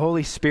temples of the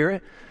Holy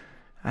Spirit.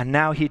 And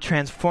now he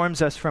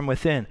transforms us from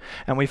within.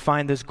 And we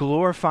find this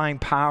glorifying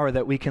power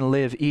that we can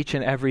live each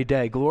and every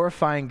day,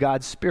 glorifying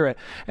God's Spirit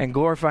and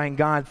glorifying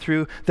God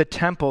through the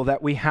temple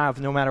that we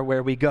have no matter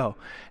where we go.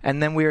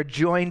 And then we are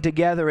joined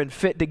together and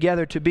fit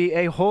together to be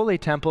a holy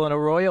temple and a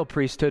royal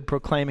priesthood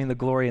proclaiming the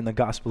glory and the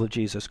gospel of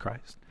Jesus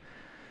Christ.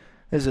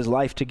 This is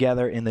life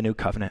together in the new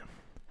covenant.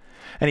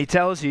 And he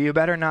tells you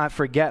better not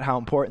forget how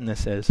important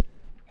this is.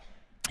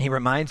 He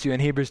reminds you in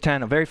Hebrews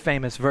 10, a very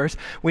famous verse.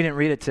 We didn't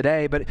read it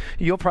today, but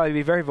you'll probably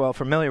be very well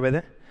familiar with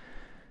it.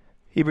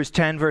 Hebrews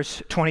 10,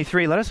 verse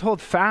 23, let us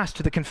hold fast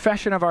to the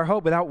confession of our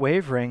hope without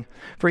wavering,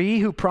 for he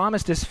who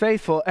promised is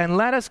faithful, and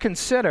let us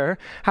consider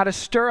how to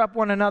stir up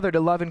one another to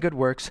love and good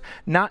works,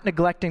 not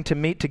neglecting to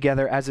meet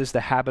together as is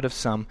the habit of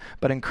some,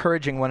 but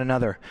encouraging one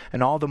another,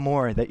 and all the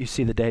more that you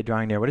see the day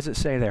drawing near. What does it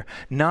say there?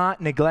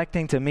 Not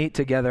neglecting to meet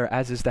together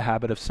as is the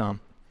habit of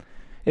some.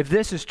 If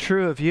this is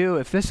true of you,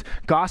 if this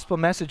gospel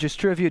message is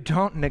true of you,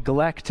 don't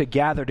neglect to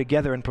gather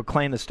together and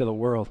proclaim this to the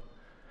world.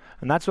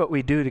 And that's what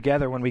we do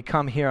together when we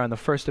come here on the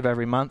first of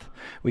every month.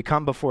 We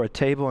come before a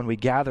table and we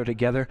gather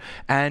together.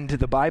 And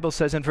the Bible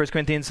says in 1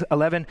 Corinthians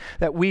 11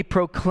 that we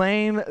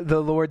proclaim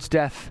the Lord's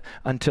death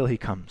until he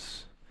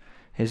comes.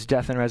 His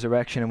death and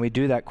resurrection. And we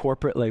do that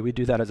corporately. We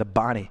do that as a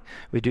body.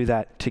 We do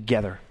that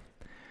together.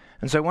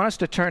 And so I want us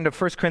to turn to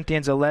 1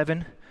 Corinthians 11.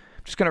 I'm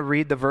just going to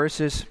read the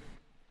verses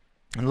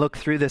and look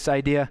through this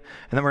idea,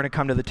 and then we're going to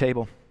come to the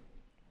table.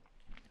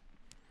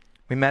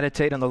 We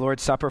meditate on the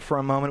Lord's Supper for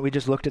a moment. We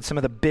just looked at some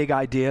of the big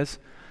ideas,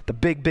 the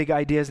big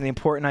ideas and the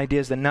important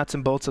ideas, the nuts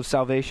and bolts of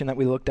salvation that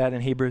we looked at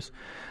in Hebrews.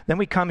 Then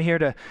we come here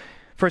to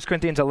 1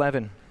 Corinthians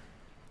 11.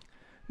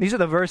 These are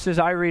the verses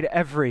I read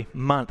every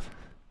month.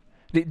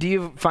 Do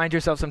you find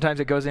yourself sometimes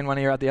it goes in one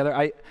ear out the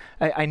other?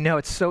 I know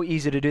it's so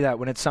easy to do that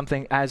when it's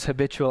something as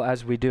habitual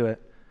as we do it.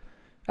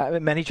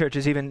 Many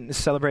churches even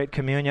celebrate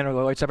communion or the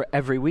Lord's Supper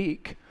every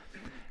week.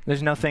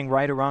 There's nothing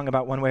right or wrong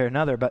about one way or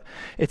another, but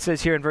it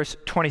says here in verse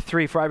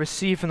 23, "For I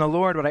received from the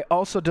Lord what I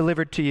also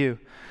delivered to you.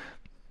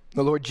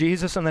 The Lord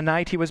Jesus, on the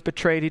night he was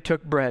betrayed, he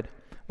took bread.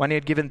 When he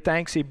had given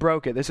thanks, he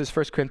broke it." This is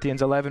 1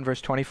 Corinthians 11,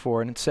 verse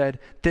 24. "And it said,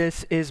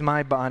 'This is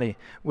my body,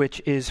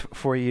 which is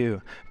for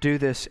you. Do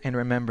this in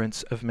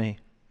remembrance of me.'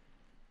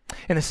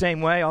 In the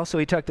same way, also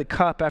he took the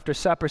cup after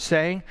supper,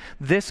 saying,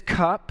 'This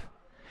cup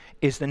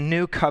is the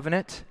new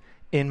covenant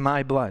in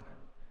my blood.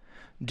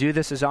 Do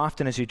this as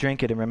often as you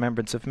drink it in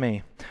remembrance of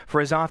me.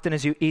 For as often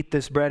as you eat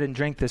this bread and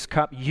drink this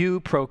cup, you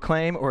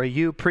proclaim,'" or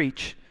you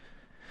preach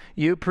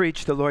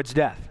the Lord's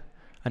death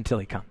until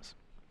he comes.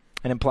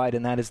 And implied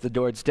in that is the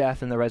Lord's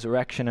death and the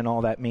resurrection and all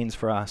that means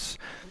for us.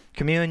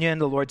 Communion,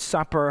 the Lord's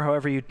Supper,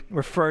 however you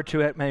refer to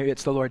it, maybe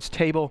it's the Lord's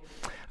table.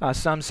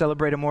 Some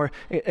celebrate a more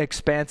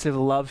expansive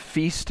love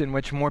feast in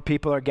which more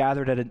people are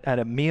gathered at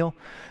a meal.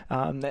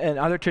 And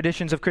other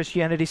traditions of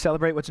Christianity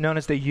celebrate what's known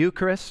as the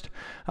Eucharist.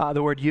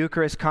 The word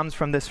Eucharist comes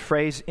from this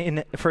phrase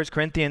in 1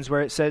 Corinthians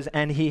where it says,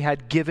 "And he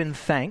had given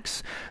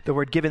thanks." The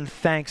word given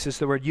thanks is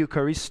the word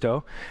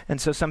Eucharisto. And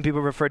so some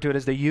people refer to it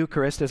as the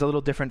Eucharist. There's a little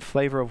different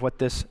flavor of what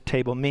this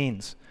table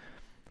means.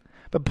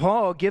 But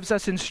Paul gives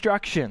us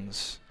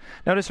instructions.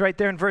 Notice right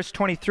there in verse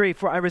 23,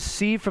 "For I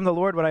received from the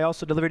Lord what I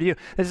also delivered to you."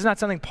 This is not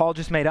something Paul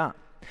just made up.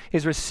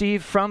 He's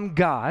received from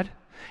God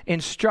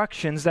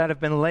instructions that have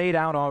been laid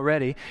out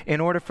already in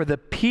order for the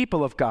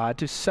people of God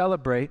to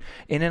celebrate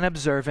in an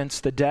observance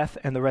the death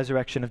and the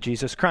resurrection of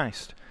Jesus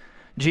Christ.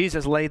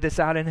 Jesus laid this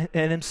out in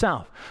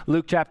himself.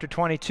 Luke chapter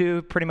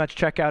 22, pretty much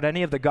check out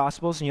any of the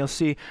Gospels and you'll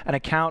see an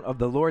account of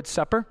the Lord's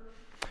Supper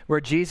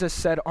where Jesus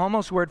said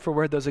almost word for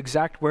word those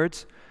exact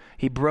words.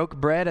 He broke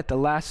bread at the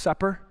Last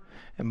Supper,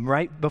 and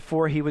right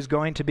before he was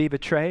going to be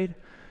betrayed,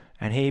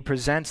 and he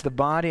presents the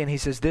body and he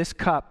says, "This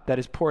cup that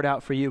is poured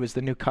out for you is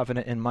the new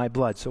covenant in my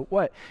blood." So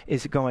what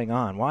is going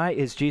on? Why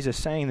is Jesus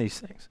saying these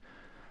things?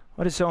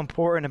 What is so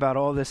important about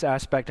all this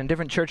aspect? In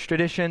different church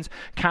traditions,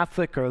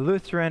 Catholic or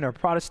Lutheran or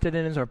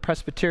Protestantism or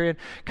Presbyterian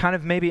kind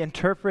of maybe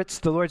interprets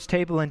the Lord's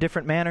table in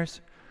different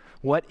manners.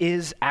 What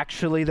is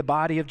actually the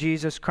body of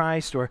Jesus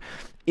Christ? Or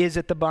is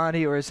it the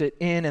body, or is it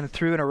in and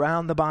through and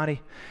around the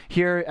body?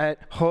 Here at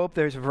Hope,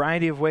 there's a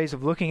variety of ways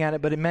of looking at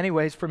it, but in many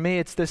ways, for me,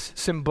 it's this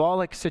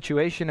symbolic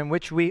situation in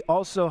which we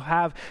also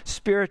have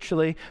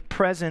spiritually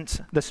presence.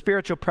 The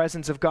spiritual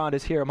presence of God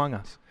is here among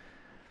us.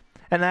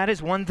 And that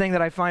is one thing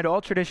that I find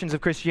all traditions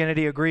of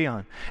Christianity agree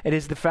on. It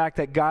is the fact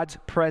that God's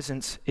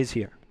presence is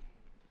here.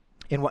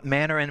 In what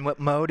manner and what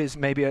mode is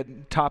maybe a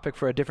topic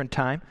for a different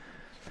time.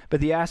 But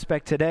the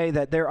aspect today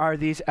that there are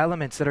these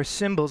elements that are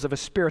symbols of a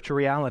spiritual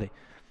reality.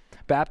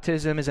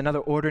 Baptism is another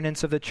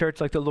ordinance of the church,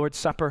 like the Lord's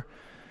Supper.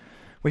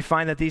 We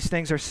find that these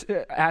things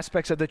are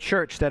aspects of the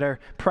church that are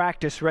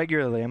practiced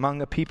regularly among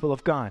the people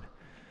of God.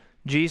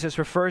 Jesus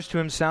refers to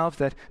himself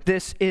that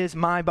this is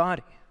my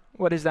body.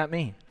 What does that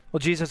mean? Well,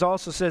 Jesus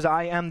also says,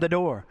 "I am the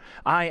door.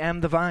 I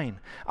am the vine.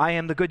 I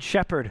am the good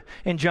shepherd."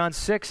 In John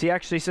 6, he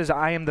actually says,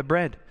 "I am the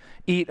bread.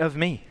 Eat of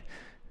me."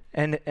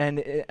 And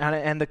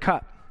the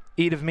cup.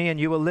 "Eat of me and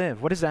you will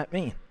live." What does that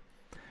mean?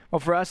 Well,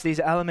 for us, these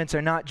elements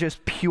are not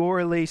just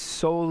purely,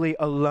 solely,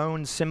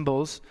 alone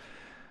symbols.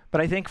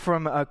 But I think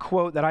from a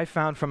quote that I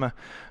found from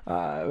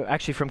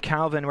from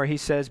Calvin, where he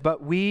says,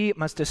 "But we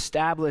must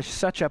establish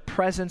such a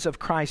presence of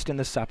Christ in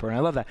the supper." And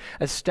I love that.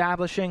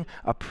 Establishing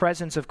a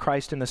presence of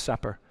Christ in the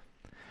supper,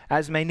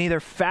 as may neither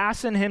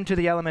fasten him to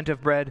the element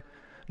of bread,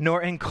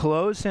 nor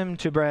enclose him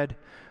to bread,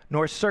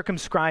 nor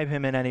circumscribe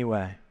him in any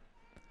way.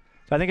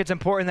 I think it's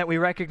important that we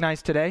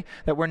recognize today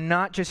that we're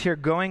not just here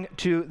going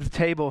to the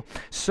table,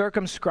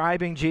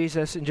 circumscribing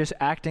Jesus and just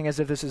acting as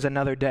if this is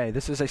another day.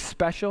 This is a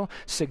special,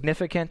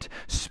 significant,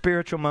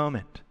 spiritual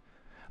moment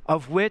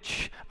of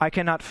which I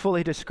cannot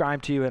fully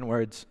describe to you in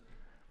words.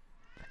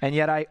 And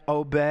yet I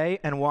obey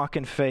and walk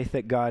in faith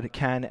that God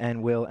can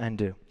and will and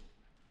do.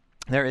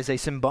 There is a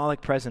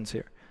symbolic presence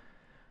here,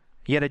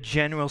 yet a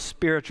genuine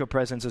spiritual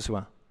presence as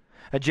well.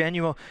 A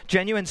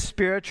genuine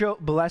spiritual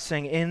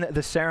blessing in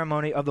the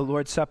ceremony of the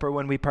Lord's Supper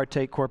when we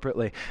partake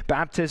corporately.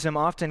 Baptism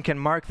often can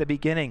mark the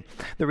beginning,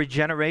 the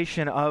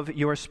regeneration of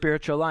your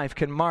spiritual life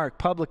can mark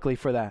publicly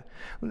for that.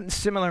 In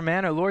similar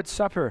manner, Lord's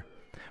Supper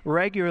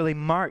regularly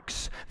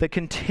marks the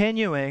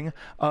continuing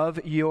of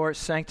your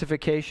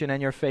sanctification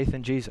and your faith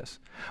in Jesus.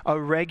 A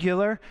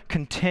regular,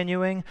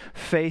 continuing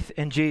faith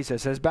in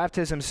Jesus. As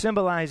baptism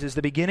symbolizes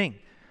the beginning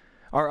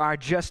or our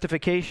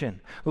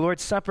justification, the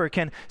Lord's Supper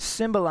can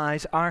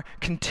symbolize our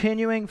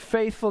continuing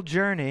faithful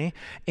journey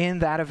in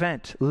that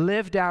event,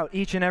 lived out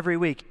each and every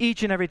week,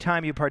 each and every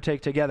time you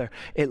partake together.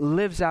 It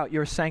lives out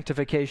your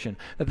sanctification,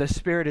 that the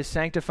Spirit is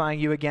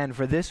sanctifying you again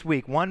for this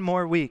week, one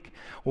more week,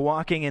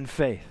 walking in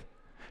faith,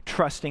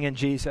 trusting in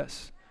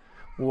Jesus,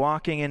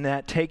 walking in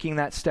that, taking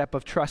that step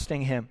of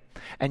trusting Him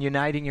and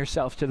uniting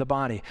yourself to the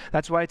body.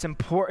 That's why it's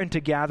important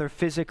to gather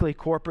physically,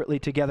 corporately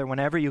together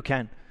whenever you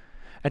can.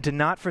 And to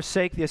not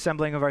forsake the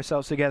assembling of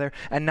ourselves together,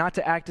 and not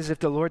to act as if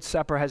the Lord's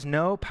Supper has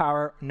no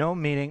power, no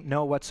meaning,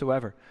 no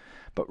whatsoever,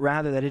 but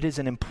rather that it is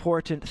an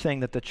important thing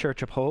that the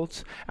church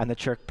upholds and the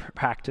church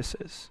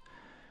practices.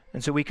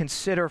 And so we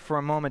consider for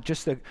a moment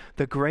just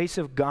the grace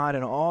of God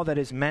and all that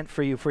is meant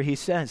for you. For he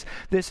says,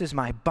 this is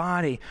my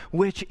body,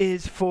 which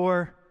is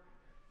for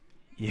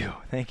you.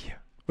 Thank you.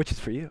 Which is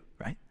for you,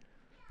 right?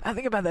 I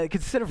think about that.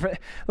 Consider,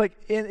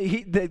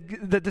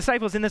 the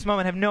disciples in this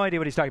moment have no idea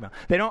what he's talking about.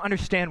 They don't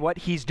understand what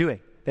he's doing.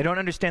 They don't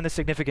understand the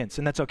significance,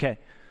 and that's okay.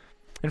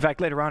 In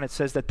fact, later on it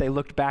says that they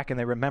looked back and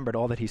they remembered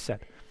all that he said.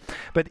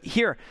 But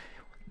here,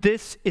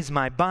 this is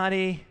my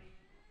body,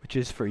 which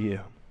is for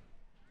you.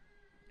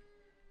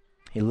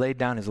 He laid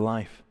down his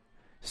life,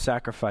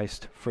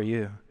 sacrificed for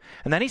you.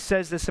 And then he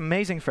says this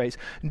amazing phrase,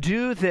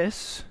 do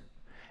this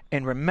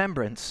in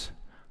remembrance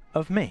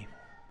of me.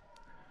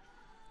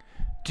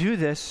 Do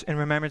this in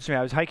remembrance of me.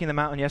 I was hiking the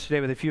mountain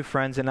yesterday with a few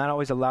friends, and that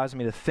always allows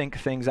me to think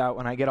things out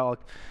when I get all,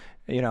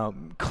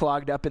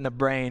 clogged up in the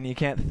brain. You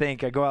can't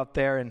think. I go out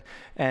there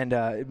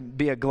and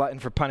be a glutton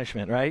for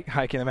punishment, right?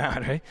 Hiking the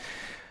mountain, right?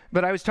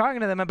 But I was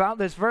talking to them about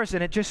this verse,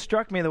 and it just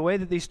struck me the way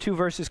that these two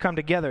verses come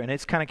together. And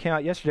it's kind of came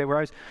out yesterday where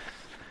I was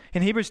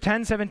in Hebrews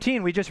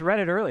 10:17. We just read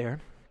it earlier.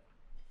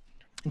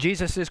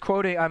 Jesus is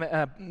quoting,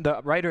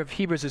 the writer of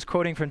Hebrews is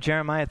quoting from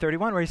Jeremiah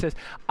 31, where he says,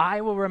 I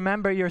will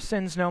remember your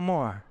sins no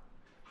more,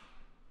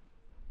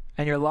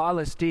 and your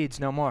lawless deeds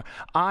no more.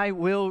 I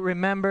will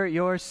remember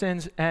your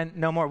sins and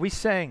no more. We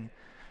sang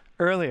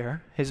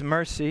earlier, his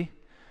mercy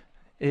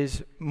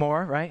is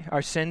more, right?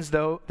 Our sins,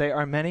 though they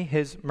are many,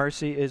 his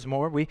mercy is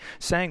more. We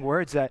sang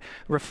words that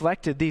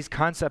reflected these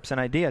concepts and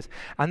ideas.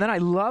 And then I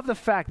love the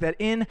fact that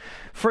in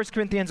 1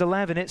 Corinthians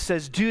 11, it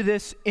says, do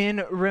this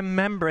in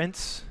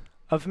remembrance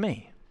of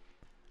me.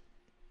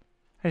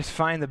 I just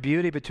find the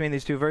beauty between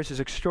these two verses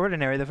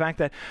extraordinary. The fact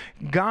that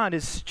God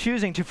is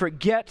choosing to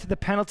forget the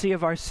penalty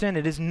of our sin.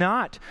 It is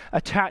not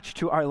attached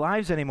to our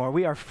lives anymore.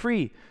 We are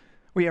free.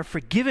 We are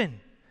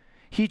forgiven.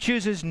 He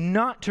chooses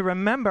not to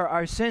remember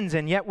our sins,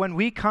 and yet when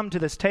we come to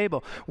this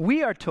table,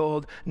 we are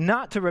told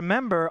not to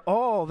remember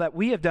all that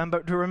we have done,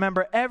 but to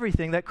remember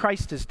everything that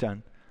Christ has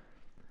done.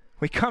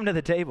 We come to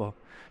the table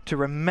to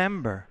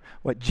remember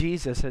what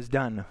Jesus has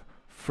done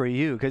for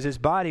you, because his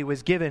body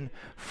was given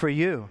for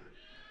you.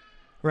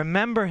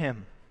 Remember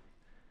him.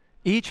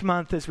 Each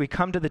month as we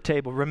come to the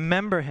table,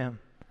 remember him.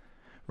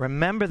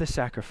 Remember the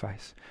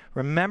sacrifice.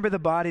 Remember the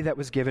body that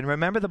was given.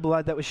 Remember the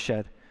blood that was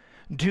shed.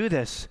 Do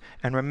this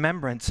in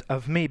remembrance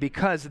of me,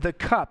 because the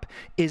cup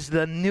is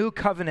the new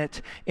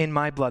covenant in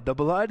my blood, the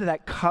blood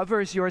that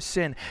covers your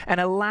sin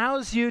and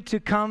allows you to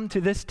come to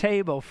this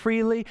table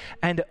freely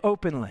and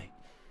openly.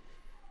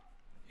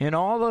 In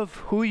all of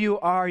who you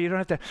are, you don't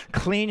have to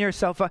clean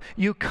yourself up.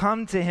 You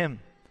come to him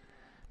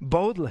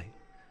boldly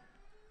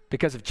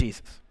because of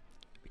Jesus.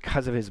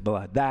 Because of his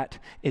blood. That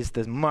is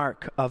the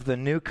mark of the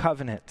new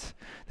covenant.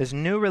 This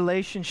new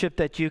relationship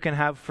that you can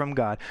have from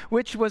God,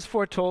 which was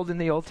foretold in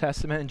the Old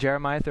Testament in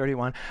Jeremiah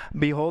 31.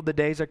 Behold, the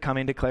days are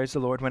coming, declares the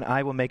Lord, when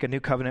I will make a new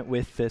covenant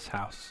with this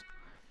house.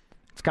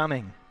 It's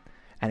coming,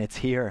 and it's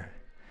here.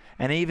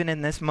 And even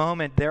in this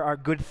moment, there are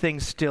good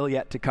things still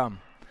yet to come.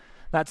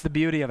 That's the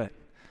beauty of it.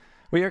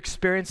 We are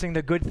experiencing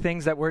the good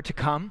things that were to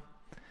come,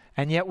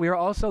 and yet we are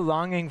also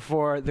longing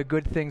for the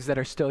good things that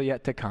are still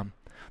yet to come.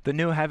 The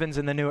new heavens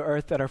and the new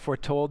earth that are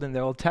foretold in the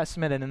Old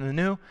Testament and in the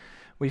New,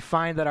 we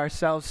find that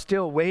ourselves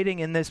still waiting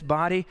in this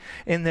body,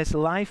 in this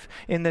life,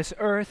 in this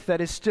earth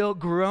that is still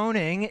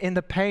groaning in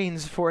the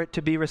pains for it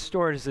to be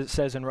restored, as it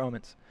says in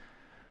Romans.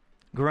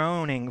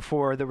 Groaning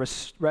for the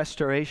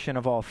restoration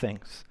of all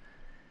things.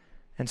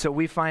 And so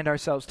we find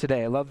ourselves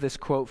today. I love this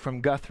quote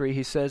from Guthrie.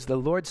 He says, the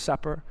Lord's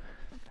Supper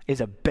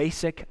is a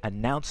basic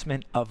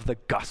announcement of the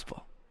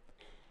gospel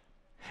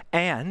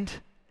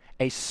and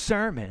a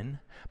sermon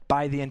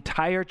by the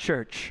entire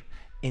church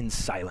in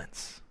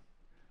silence.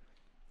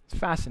 It's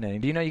fascinating.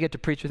 Do you know you get to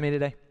preach with me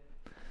today?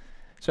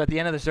 So at the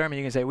end of the sermon,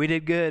 you can say, we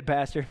did good,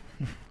 Pastor.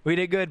 We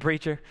did good,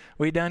 preacher.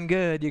 We done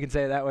good. You can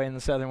say it that way in the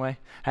Southern way.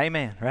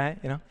 Amen, right?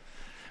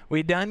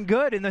 We done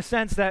good in the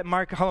sense that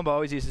Mark Hollenbaugh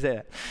always used to say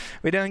it.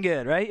 We done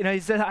good, right?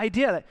 It's the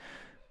idea that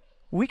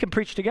we can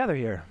preach together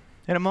here.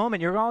 In a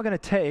moment, you're all going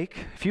to take,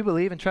 if you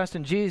believe and trust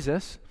in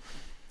Jesus,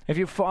 if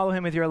you follow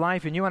him with your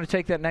life and you want to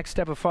take that next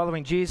step of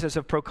following Jesus,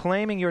 of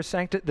proclaiming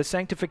the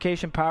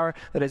sanctification power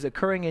that is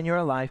occurring in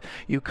your life,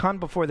 you come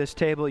before this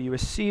table, you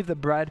receive the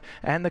bread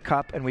and the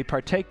cup, and we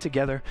partake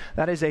together.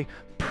 That is a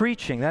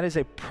preaching, that is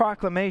a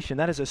proclamation,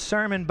 that is a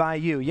sermon by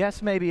you.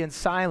 Yes, maybe in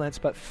silence,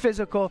 but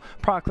physical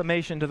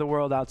proclamation to the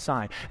world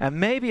outside. And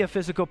maybe a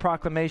physical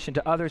proclamation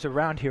to others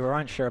around here who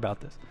aren't sure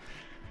about this.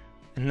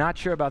 And not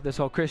sure about this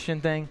whole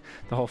Christian thing,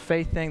 the whole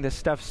faith thing, this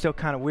stuff's still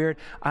kind of weird.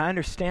 I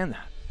understand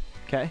that,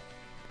 okay?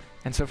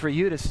 And so for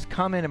you to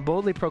come in and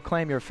boldly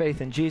proclaim your faith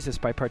in Jesus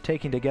by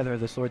partaking together of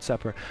this Lord's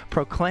Supper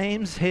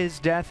proclaims his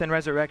death and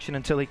resurrection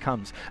until he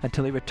comes,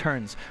 until he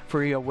returns,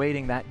 for you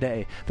awaiting that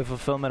day, the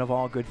fulfillment of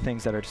all good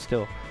things that are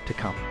still to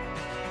come.